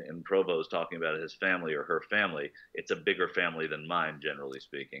student in Provo is talking about his family or her family, it's a bigger family than mine, generally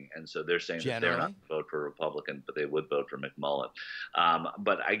speaking. And so they're saying that they're not going to vote for a Republican, but they would vote for McMullen.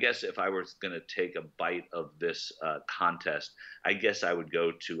 But I guess if I was going to take a bite of this contest, I guess I would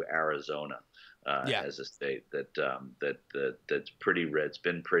go to Arizona. As a state that's pretty red. It's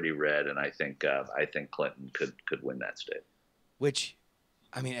been pretty red, and I think Clinton could win that state. Which,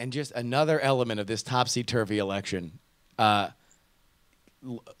 I mean, and just another element of this topsy-turvy election,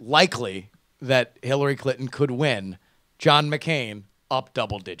 likely that Hillary Clinton could win. John McCain up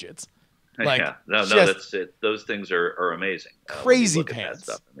double digits. That's it. Those things are amazing. Crazy pants.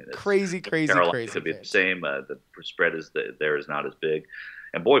 Stuff. I mean, crazy Carolina crazy. Could be the same. The spread is not as big.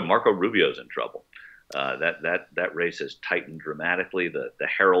 And boy, Marco Rubio's in trouble. That race has tightened dramatically. The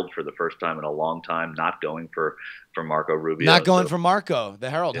Herald, for the first time in a long time, not going for Marco Rubio. Not going for Marco, the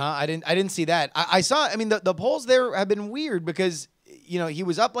Herald, huh? I didn't see that. I saw. I mean, the polls there have been weird because he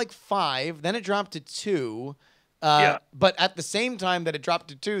was up like 5, then it dropped to 2. But at the same time that it dropped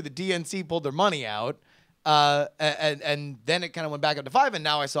to 2, the DNC pulled their money out, and then it kind of went back up to 5. And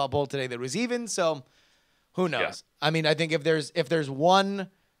now I saw a poll today that was even. So who knows? Yeah. I mean, I think if there's one.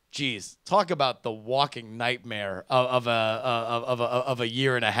 Geez, talk about the walking nightmare of a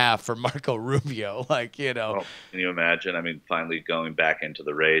year and a half for Marco Rubio. Like, Well, can you imagine? I mean, finally going back into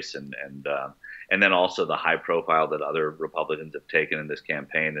the race and then also the high profile that other Republicans have taken in this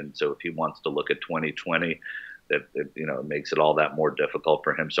campaign. And so if he wants to look at 2020, that it makes it all that more difficult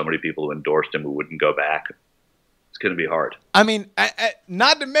for him. So many people who endorsed him who wouldn't go back. It's going to be hard. I mean,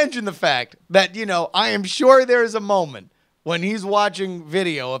 not to mention the fact that, I am sure there is a moment when he's watching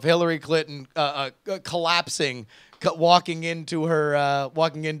video of Hillary Clinton collapsing, walking into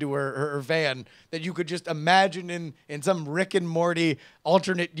her van, that you could just imagine in some Rick and Morty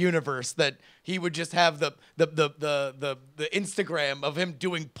alternate universe that he would just have the Instagram of him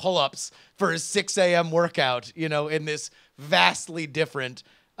doing pull-ups for his 6 a.m. workout, in this vastly different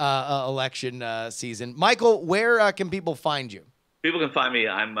election season. Michael, where can people find you? People can find me.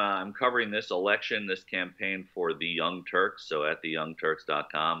 I'm covering this election, this campaign for the Young Turks. So at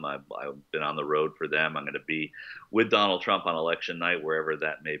theyoungturks.com, I've been on the road for them. I'm going to be with Donald Trump on election night, wherever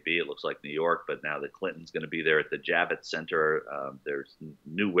that may be. It looks like New York, but now that Clinton's going to be there at the Javits Center. There's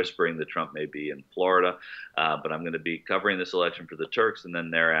new whispering that Trump may be in Florida, but I'm going to be covering this election for the Turks, and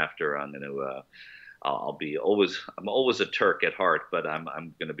then thereafter I'm going to. I'm always a Turk at heart, but I'm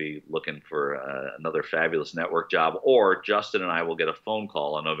going to be looking for another fabulous network job, or Justin and I will get a phone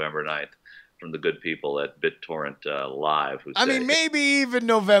call on November 9th from the good people at BitTorrent Live. Maybe even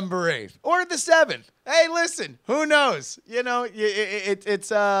November 8th or the 7th. Hey, listen, who knows? It's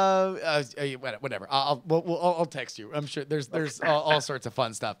whatever. I'll text you. I'm sure there's all sorts of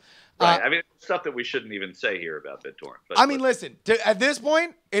fun stuff. Right. Stuff that we shouldn't even say here about BitTorrent. But, listen, at this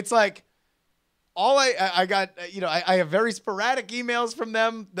point, it's like, all I got, I have very sporadic emails from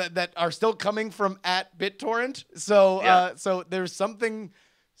them that are still coming from at BitTorrent. So, so there's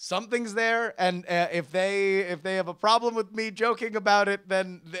something's there, and if they have a problem with me joking about it,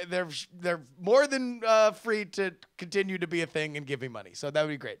 then they're more than free to continue to be a thing and give me money. So that would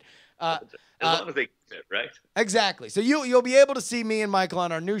be great. As long as they get it, right? Exactly. So you'll be able to see me and Michael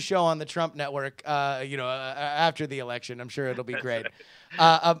on our new show on the Trump Network. After the election, I'm sure it'll be great.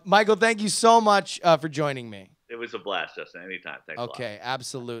 Michael, thank you so much for joining me. It was a blast, Justin. Anytime. Thanks a lot. Okay,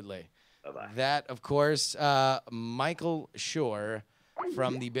 absolutely. Bye-bye. That, of course, Michael Shure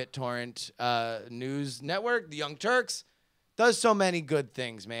from the BitTorrent News Network, the Young Turks, does so many good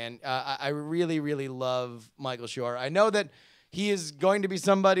things, man. I really, really love Michael Shure. I know that he is going to be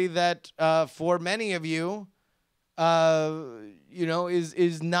somebody that, for many of you,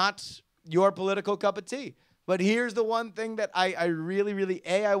 is not your political cup of tea. But here's the one thing that I really, really,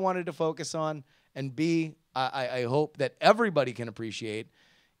 A, I wanted to focus on, and B, I hope that everybody can appreciate,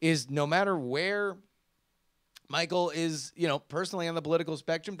 is no matter where Michael is, personally on the political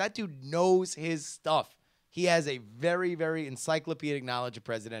spectrum, that dude knows his stuff. He has a very, very encyclopedic knowledge of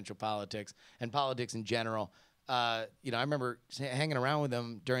presidential politics and politics in general. I remember hanging around with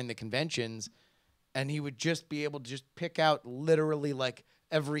him during the conventions, and he would just be able to just pick out literally like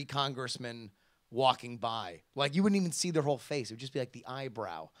every congressman walking by. Like, you wouldn't even see their whole face. It would just be like the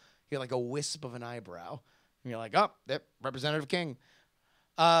eyebrow. You get like a wisp of an eyebrow. And you're like, oh, that Representative King.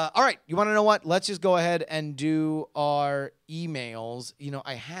 All right, you want to know what? Let's just go ahead and do our emails.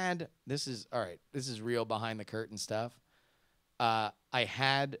 This is real behind the curtain stuff. I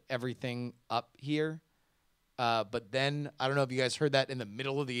had everything up here. But then, I don't know if you guys heard that in the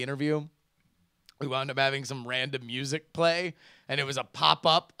middle of the interview. We wound up having some random music play, and it was a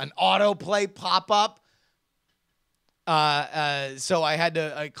pop-up, an autoplay pop-up. So I had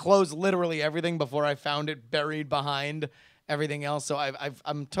to close literally everything before I found it buried behind everything else. So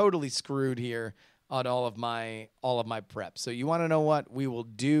I'm totally screwed here on all of my prep. So you want to know what we will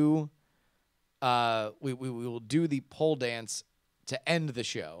do? We will do the pole dance to end the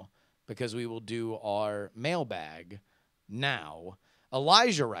show, because we will do our mailbag now.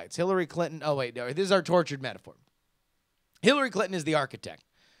 Elijah writes, Hillary Clinton. Oh, wait, no, this is our tortured metaphor. Hillary Clinton is the architect.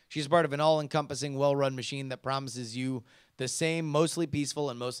 She's part of an all-encompassing, well-run machine that promises you the same mostly peaceful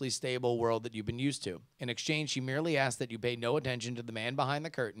and mostly stable world that you've been used to. In exchange, she merely asks that you pay no attention to the man behind the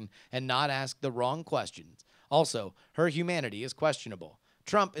curtain and not ask the wrong questions. Also, her humanity is questionable.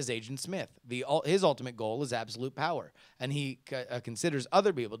 Trump is Agent Smith. His ultimate goal is absolute power, and he considers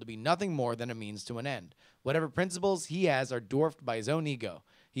other people to be nothing more than a means to an end. Whatever principles he has are dwarfed by his own ego.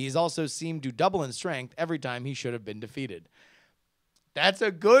 He has also seemed to double in strength every time he should have been defeated. That's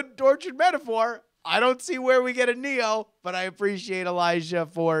a good tortured metaphor. I don't see where we get a Neo, but I appreciate Elijah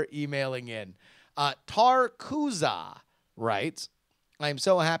for emailing in. Tarkuza writes, I am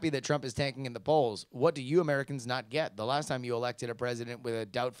so happy that Trump is tanking in the polls. What do you Americans not get? The last time you elected a president with a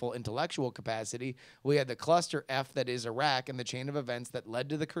doubtful intellectual capacity, we had the cluster F that is Iraq and the chain of events that led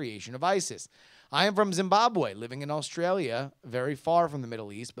to the creation of ISIS. I am from Zimbabwe, living in Australia, very far from the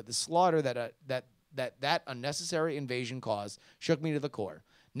Middle East, but the slaughter that unnecessary invasion caused shook me to the core.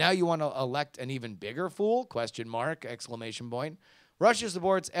 Now you want to elect an even bigger fool? ? Russia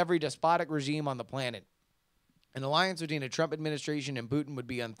supports every despotic regime on the planet. An alliance between a Trump administration and Putin would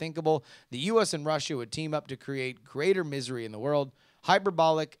be unthinkable. The U.S. and Russia would team up to create greater misery in the world.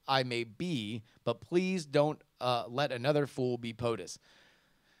 Hyperbolic I may be, but please don't let another fool be POTUS.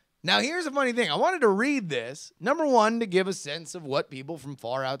 Now, here's a funny thing. I wanted to read this, number one, to give a sense of what people from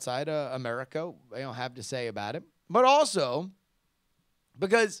far outside America have to say about it, but also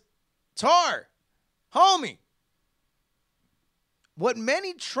because, Tar, homie, what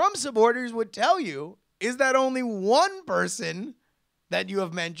many Trump supporters would tell you is that only one person that you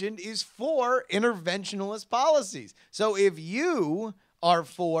have mentioned is for interventionist policies. So if you are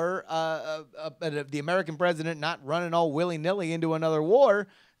for the American president not running all willy-nilly into another war,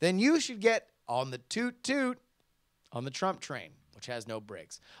 then you should get on the toot-toot on the Trump train, which has no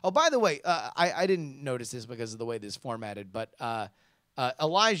brakes. Oh, by the way, I didn't notice this because of the way this is formatted, but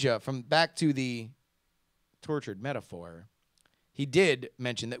Elijah, from back to the tortured metaphor, he did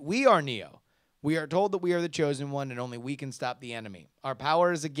mention that we are Neo. We are told that we are the chosen one and only we can stop the enemy. Our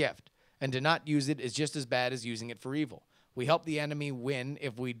power is a gift, and to not use it is just as bad as using it for evil. We help the enemy win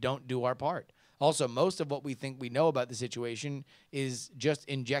if we don't do our part. Also, most of what we think we know about the situation is just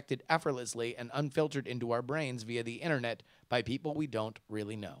injected effortlessly and unfiltered into our brains via the internet by people we don't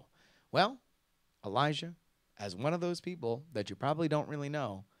really know. Well, Elijah, as one of those people that you probably don't really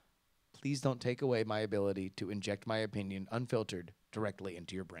know, please don't take away my ability to inject my opinion unfiltered directly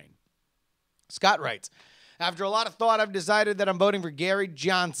into your brain. Scott writes, after a lot of thought, I've decided that I'm voting for Gary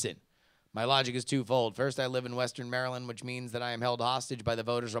Johnson. My logic is twofold. First, I live in Western Maryland, which means that I am held hostage by the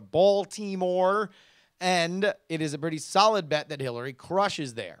voters of Baltimore, and it is a pretty solid bet that Hillary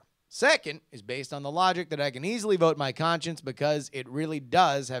crushes there. Second is based on the logic that I can easily vote my conscience because it really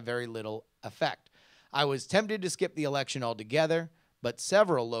does have very little effect. I was tempted to skip the election altogether, but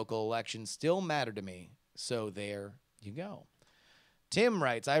several local elections still matter to me, so there you go. Tim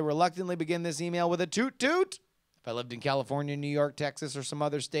writes, I reluctantly begin this email with a toot-toot. If I lived in California, New York, Texas, or some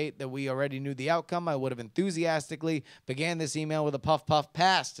other state that we already knew the outcome, I would have enthusiastically began this email with a puff-puff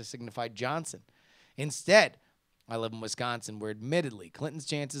pass to signify Johnson. Instead, I live in Wisconsin, where admittedly Clinton's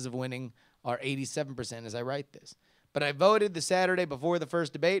chances of winning are 87% as I write this. But I voted the Saturday before the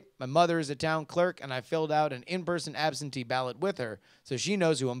first debate. My mother is a town clerk, and I filled out an in-person absentee ballot with her, so she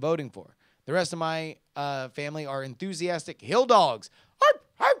knows who I'm voting for. The rest of my family are enthusiastic hill dogs. Arp,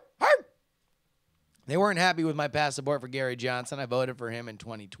 arp, arp. They weren't happy with my past support for Gary Johnson. I voted for him in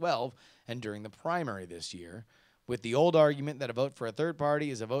 2012 and during the primary this year with the old argument that a vote for a third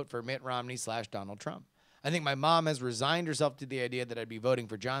party is a vote for Mitt Romney / Donald Trump. I think my mom has resigned herself to the idea that I'd be voting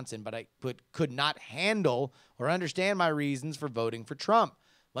for Johnson, but I could not handle or understand my reasons for voting for Trump.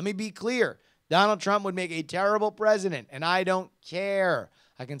 Let me be clear. Donald Trump would make a terrible president, and I don't care.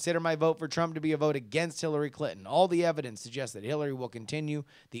 I consider my vote for Trump to be a vote against Hillary Clinton. All the evidence suggests that Hillary will continue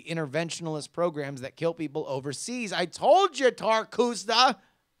the interventionist programs that kill people overseas. I told you, Tarkusta.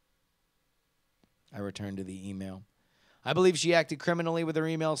 I returned to the email. I believe she acted criminally with her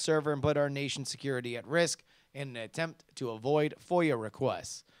email server and put our nation's security at risk in an attempt to avoid FOIA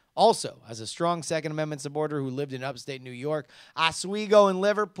requests. Also, as a strong Second Amendment supporter who lived in upstate New York, Oswego and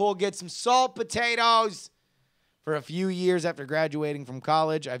Liverpool get some salt potatoes. For a few years after graduating from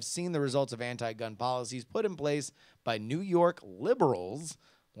college, I've seen the results of anti-gun policies put in place by New York liberals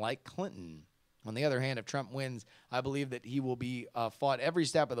like Clinton. On the other hand, if Trump wins, I believe that he will be fought every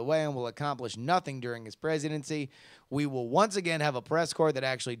step of the way and will accomplish nothing during his presidency. We will once again have a press corps that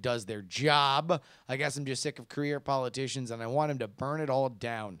actually does their job. I guess I'm just sick of career politicians, and I want him to burn it all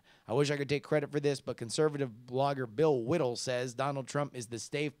down. I wish I could take credit for this, but conservative blogger Bill Whittle says Donald Trump is the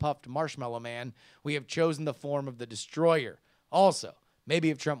stave-puffed marshmallow man. We have chosen the form of the destroyer. Also,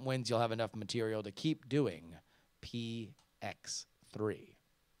 maybe if Trump wins, you'll have enough material to keep doing PX3.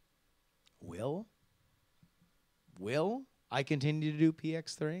 Will I continue to do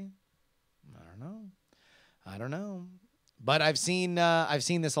PX3? I don't know. But I've seen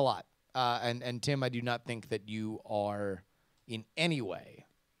this a lot. And Tim, I do not think that you are in any way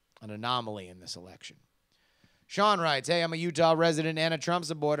an anomaly in this election. Sean writes, "Hey, I'm a Utah resident and a Trump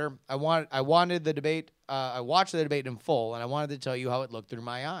supporter. I wanted the debate. I watched the debate in full, and I wanted to tell you how it looked through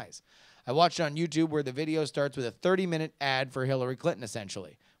my eyes. I watched on YouTube where the video starts with a 30-minute ad for Hillary Clinton,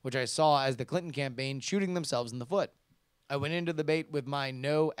 essentially, which I saw as the Clinton campaign shooting themselves in the foot. I went into the debate with my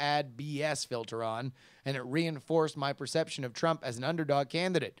no ad BS filter on, and it reinforced my perception of Trump as an underdog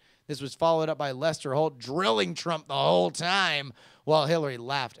candidate. This was followed up by Lester Holt drilling Trump the whole time, while Hillary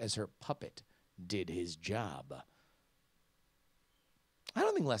laughed as her puppet did his job." I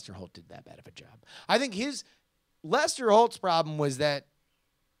don't think Lester Holt did that bad of a job. I think Lester Holt's problem was that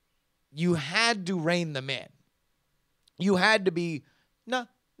you had to rein them in. You had to be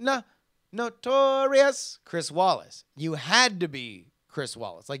notorious Chris Wallace. You had to be Chris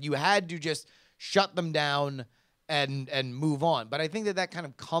Wallace. Like, you had to just shut them down and move on. But I think that kind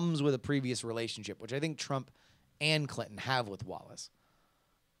of comes with a previous relationship, which I think Trump and Clinton have with Wallace.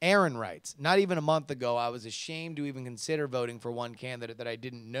 Aaron writes, "Not even a month ago, I was ashamed to even consider voting for one candidate that I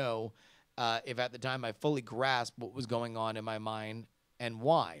didn't know if at the time I fully grasped what was going on in my mind and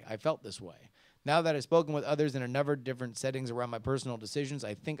why I felt this way. Now that I've spoken with others in a number of different settings around my personal decisions,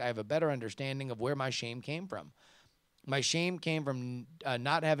 I think I have a better understanding of where my shame came from. My shame came from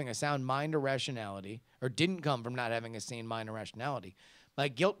not having a sound mind or rationality, or didn't come from not having a sane mind or rationality. My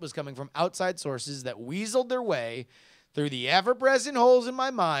guilt was coming from outside sources that weaseled their way through the ever-present holes in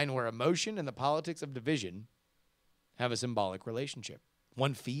my mind where emotion and the politics of division have a symbolic relationship.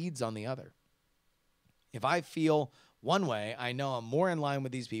 One feeds on the other. If I feel one way, I know I'm more in line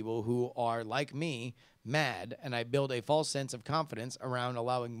with these people who are, like me, mad, and I build a false sense of confidence around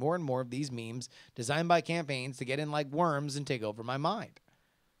allowing more and more of these memes designed by campaigns to get in like worms and take over my mind.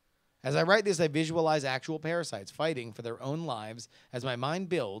 As I write this, I visualize actual parasites fighting for their own lives as my mind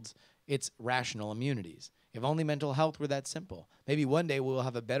builds its rational immunities. If only mental health were that simple. Maybe one day we will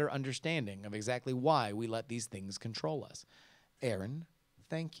have a better understanding of exactly why we let these things control us." Aaron,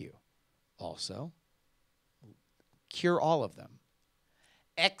 thank you. Also, cure all of them.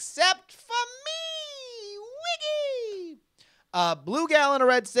 Except for me! Wiggy! Blue Gal in a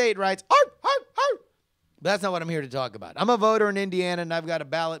Red State writes, "Arf, arf, arf." But that's not what I'm here to talk about. I'm a voter in Indiana, and I've got a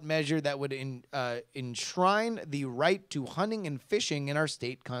ballot measure that would enshrine the right to hunting and fishing in our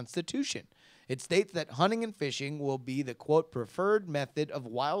state constitution. It states that hunting and fishing will be the, quote, preferred method of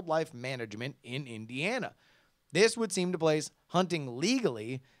wildlife management in Indiana. This would seem to place hunting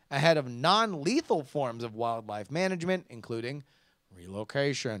legally ahead of non-lethal forms of wildlife management, including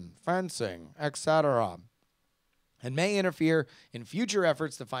relocation, fencing, etc., and may interfere in future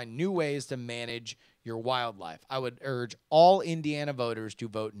efforts to find new ways to manage your wildlife. I would urge all Indiana voters to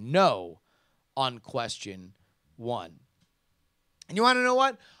vote no on question 1. And you want to know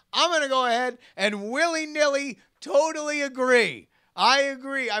what? I'm going to go ahead and willy-nilly totally agree. I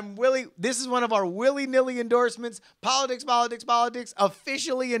agree. This is one of our willy-nilly endorsements. Politics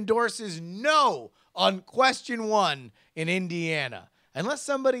officially endorses no on question 1 in Indiana. Unless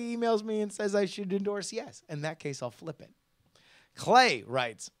somebody emails me and says I should endorse yes. In that case, I'll flip it. Clay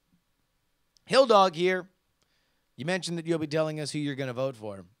writes, "Hill Dog here. You mentioned that you'll be telling us who you're going to vote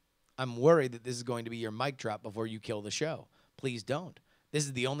for. I'm worried that this is going to be your mic drop before you kill the show. Please don't. This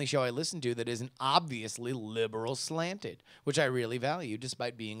is the only show I listen to that isn't obviously liberal slanted, which I really value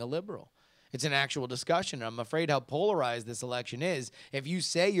despite being a liberal. It's an actual discussion, and I'm afraid how polarized this election is. If you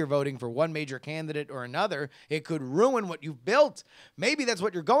say you're voting for one major candidate or another, it could ruin what you've built. Maybe that's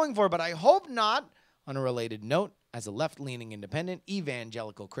what you're going for, but I hope not." On a related note, as a left-leaning independent,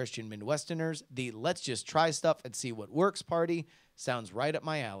 evangelical Christian Midwesterners, the let's just try stuff and see what works party sounds right up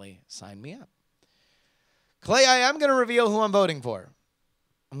my alley. Sign me up. Clay, I am going to reveal who I'm voting for.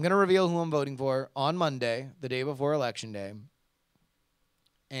 I'm going to reveal who I'm voting for on Monday, the day before Election Day.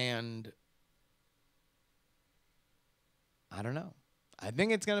 And I don't know. I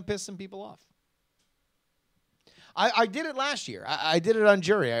think it's going to piss some people off. I did it last year. I did it on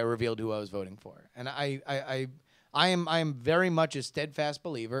jury. I revealed who I was voting for. And I am very much a steadfast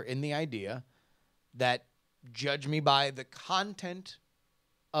believer in the idea that judge me by the content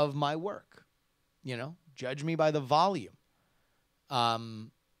of my work. You know, judge me by the volume.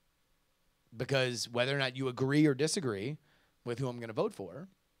 Because whether or not you agree or disagree with who I'm going to vote for,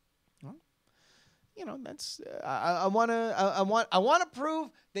 well, you know, that's I want to prove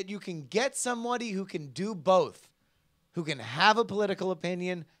that you can get somebody who can do both, who can have a political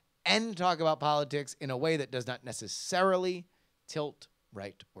opinion and talk about politics in a way that does not necessarily tilt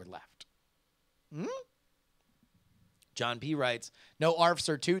right or left. John P. writes, "No arfs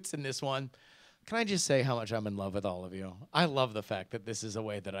or toots in this one. Can I just say how much I'm in love with all of you? I love the fact that this is a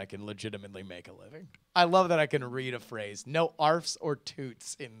way that I can legitimately make a living. I love that I can read a phrase. No arfs or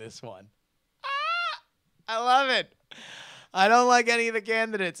toots in this one. I love it. I don't like any of the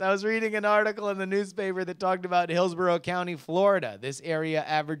candidates. I was reading an article in the newspaper that talked about Hillsborough County, Florida. This area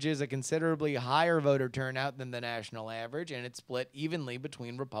averages a considerably higher voter turnout than the national average, and it's split evenly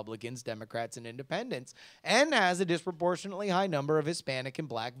between Republicans, Democrats, and independents, and has a disproportionately high number of Hispanic and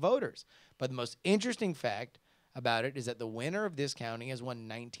black voters. But the most interesting fact about it is that the winner of this county has won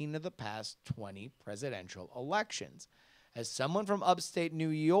 19 of the past 20 presidential elections. As someone from upstate New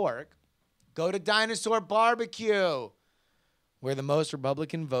York, go to Dinosaur Barbecue, where the most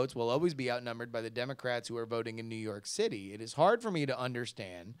Republican votes will always be outnumbered by the Democrats who are voting in New York City. It is hard for me to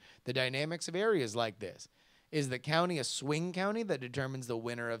understand the dynamics of areas like this. Is the county a swing county that determines the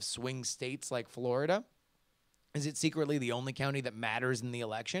winner of swing states like Florida? Is it secretly the only county that matters in the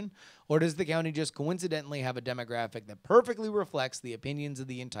election? Or does the county just coincidentally have a demographic that perfectly reflects the opinions of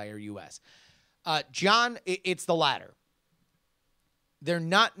the entire U.S.? John, it's the latter. They're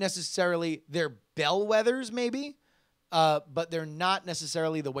not necessarily, they're bellwethers maybe, but they're not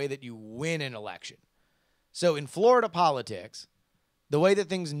necessarily the way that you win an election. So in Florida politics, the way that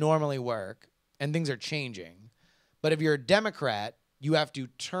things normally work, and things are changing, but if you're a Democrat, you have to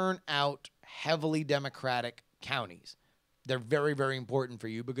turn out heavily Democratic counties. They're very, very important for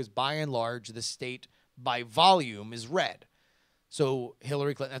you because by and large, the state by volume is red. So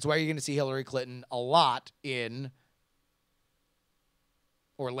Hillary Clinton, that's why you're going to see Hillary Clinton a lot in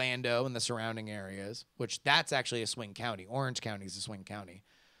Orlando and the surrounding areas, which that's actually a swing county. Orange County is a swing county.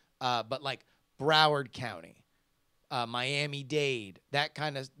 But like Broward County, Miami-Dade, that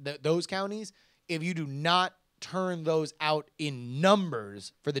kind of, those counties, if you do not turn those out in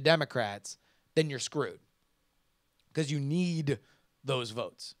numbers for the Democrats, then you're screwed. Because you need those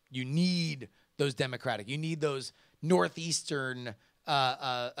votes. You need those Democratic. You need those Northeastern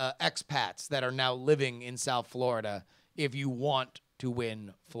expats that are now living in South Florida if you want to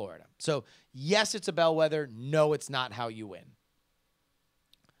win Florida. So, yes, it's a bellwether. No, it's not how you win.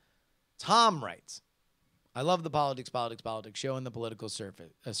 Tom writes, I love the Politicsx show and the political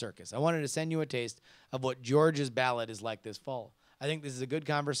circus. I wanted to send you a taste of what Georgia's ballot is like this fall. I think this is a good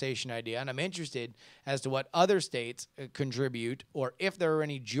conversation idea, and I'm interested as to what other states contribute or if there are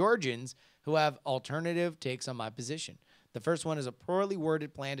any Georgians who have alternative takes on my position. The first one is a poorly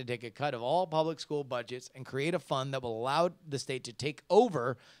worded plan to take a cut of all public school budgets and create a fund that will allow the state to take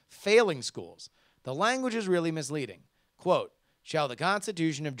over failing schools. The language is really misleading. Quote, shall the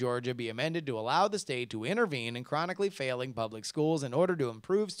Constitution of Georgia be amended to allow the state to intervene in chronically failing public schools in order to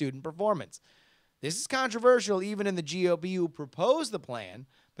improve student performance? This is controversial even in the GOP who proposed the plan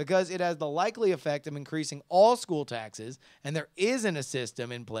because it has the likely effect of increasing all school taxes, and there isn't a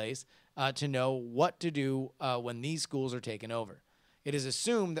system in place to know what to do when these schools are taken over. It is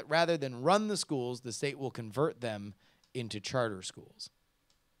assumed that rather than run the schools, the state will convert them into charter schools.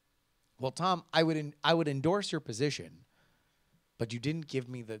 Well, Tom, I would endorse your position, but you didn't give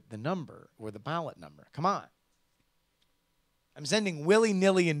me the number or the ballot number. Come on. I'm sending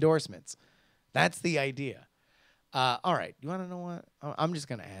willy-nilly endorsements. That's the idea. All right. You want to know what? I'm just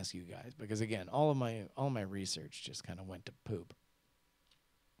going to ask you guys because, again, all my research just kind of went to poop.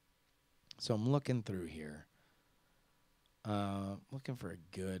 So I'm looking through here. I'm looking for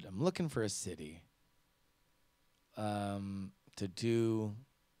a city to do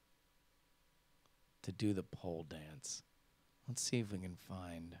the pole dance. Let's see if we can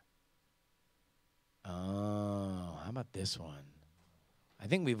find. Oh, how about this one? I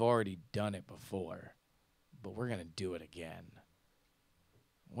think we've already done it before, but we're gonna do it again.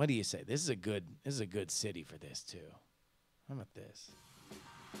 What do you say? This is a good city for this too. How about this?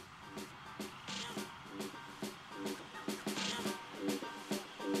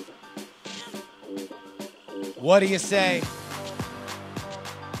 What do you say?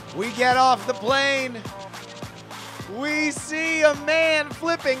 We get off the plane. We see a man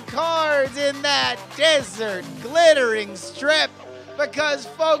flipping cards in that desert glittering strip. Because,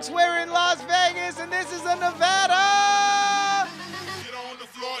 folks, we're in Las Vegas, and this is a Nevada. Get on the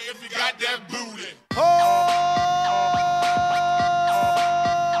floor if you got that booty.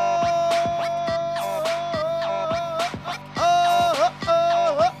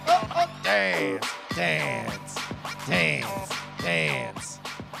 Dance, dance, dance, dance,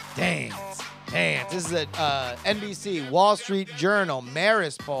 dance, dance. This is a NBC Wall Street Journal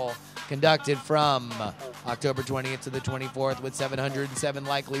Marist poll conducted from October 20th to the 24th with 707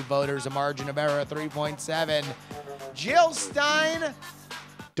 likely voters, a margin of error 3.7. Jill Stein,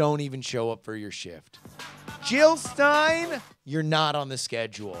 don't even show up for your shift. Jill Stein, you're not on the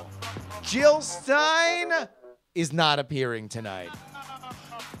schedule. Jill Stein is not appearing tonight.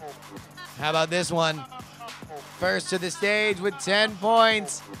 How about this one? First to the stage with 10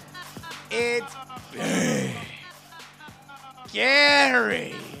 points. It's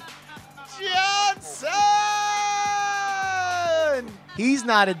Gary Johnson! He's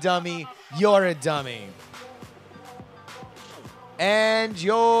not a dummy. You're a dummy. And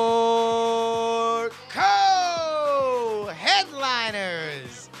your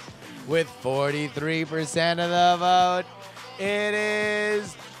co-headliners with 43% of the vote, it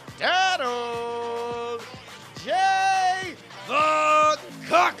is Donald J. the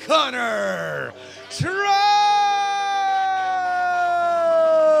Cock Hunter Trump!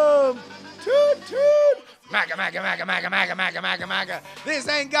 Toot toot! Maga, maga, maga, maga, maga, maga, maga, maga. This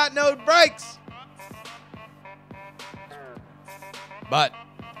ain't got no brakes. But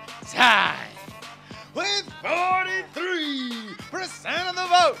time with 43% of the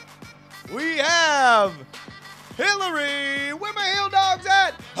vote, we have Hillary with my heel dogs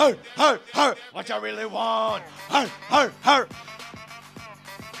at her, what you really want, her,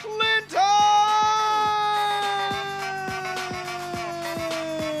 Clinton.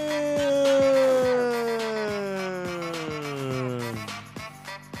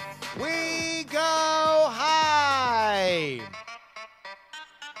 We go high.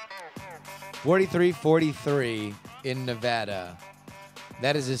 43-43 in Nevada.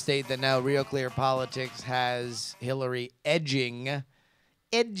 That is a state that now Real Clear Politics has Hillary edging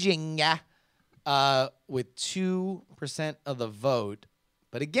with 2% of the vote.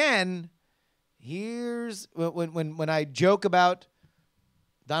 But again, here's when I joke about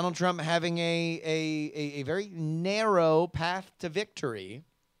Donald Trump having a very narrow path to victory,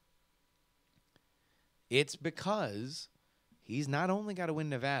 it's because he's not only got to win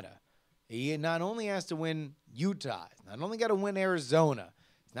Nevada, he not only has to win Utah, he's not only got to win Arizona,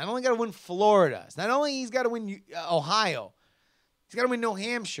 he's not only got to win Florida, it's not only he's got to win Ohio, he's got to win New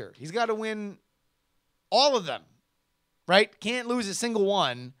Hampshire, he's got to win all of them, right? Can't lose a single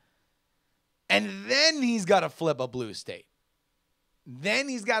one. And then he's got to flip a blue state. Then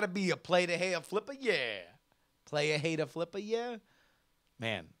he's got to be a play to hey, a flip a yeah. Play a hate a flip a yeah.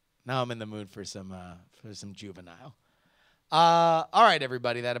 Man, now I'm in the mood for some juvenile. All right,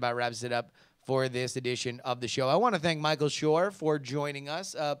 everybody, that about wraps it up for this edition of the show. I want to thank Michael Shure for joining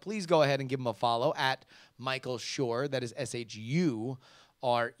us. Please go ahead and give him a follow at Michael Shure. That is Shure,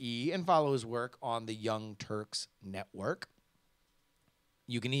 and follow his work on the Young Turks Network.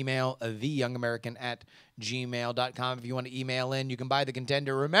 You can email theyoungamerican@gmail.com. If you want to email in, you can buy the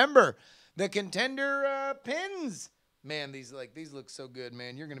Contender. Remember, the Contender pins. Man, these look so good,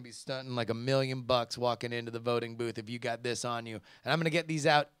 man. You're going to be stunting like $1 million walking into the voting booth if you got this on you. And I'm going to get these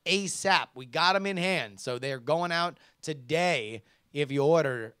out ASAP. We got them in hand. So they're going out today if you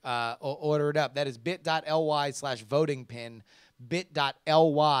order it up. That is bit.ly/voting pin,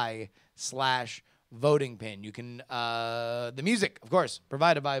 bit.ly/voting pin. You can, the music, of course,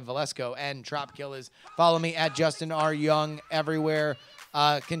 provided by Valesco and Trop Killers. Follow me at Justin R. Young everywhere.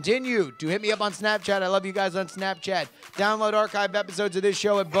 Continue to hit me up on Snapchat. I love you guys on Snapchat. Download archived episodes of this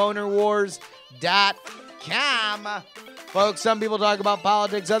show at bonerwars.com. Folks, some people talk about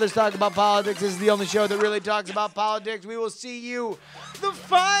politics, others talk about politics. This is the only show that really talks about politics. We will see you the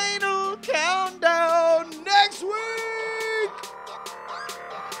final countdown next week.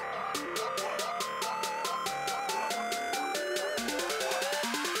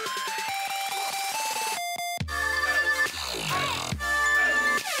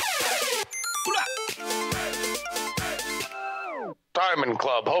 Diamond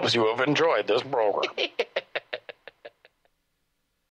Club hopes you have enjoyed this program.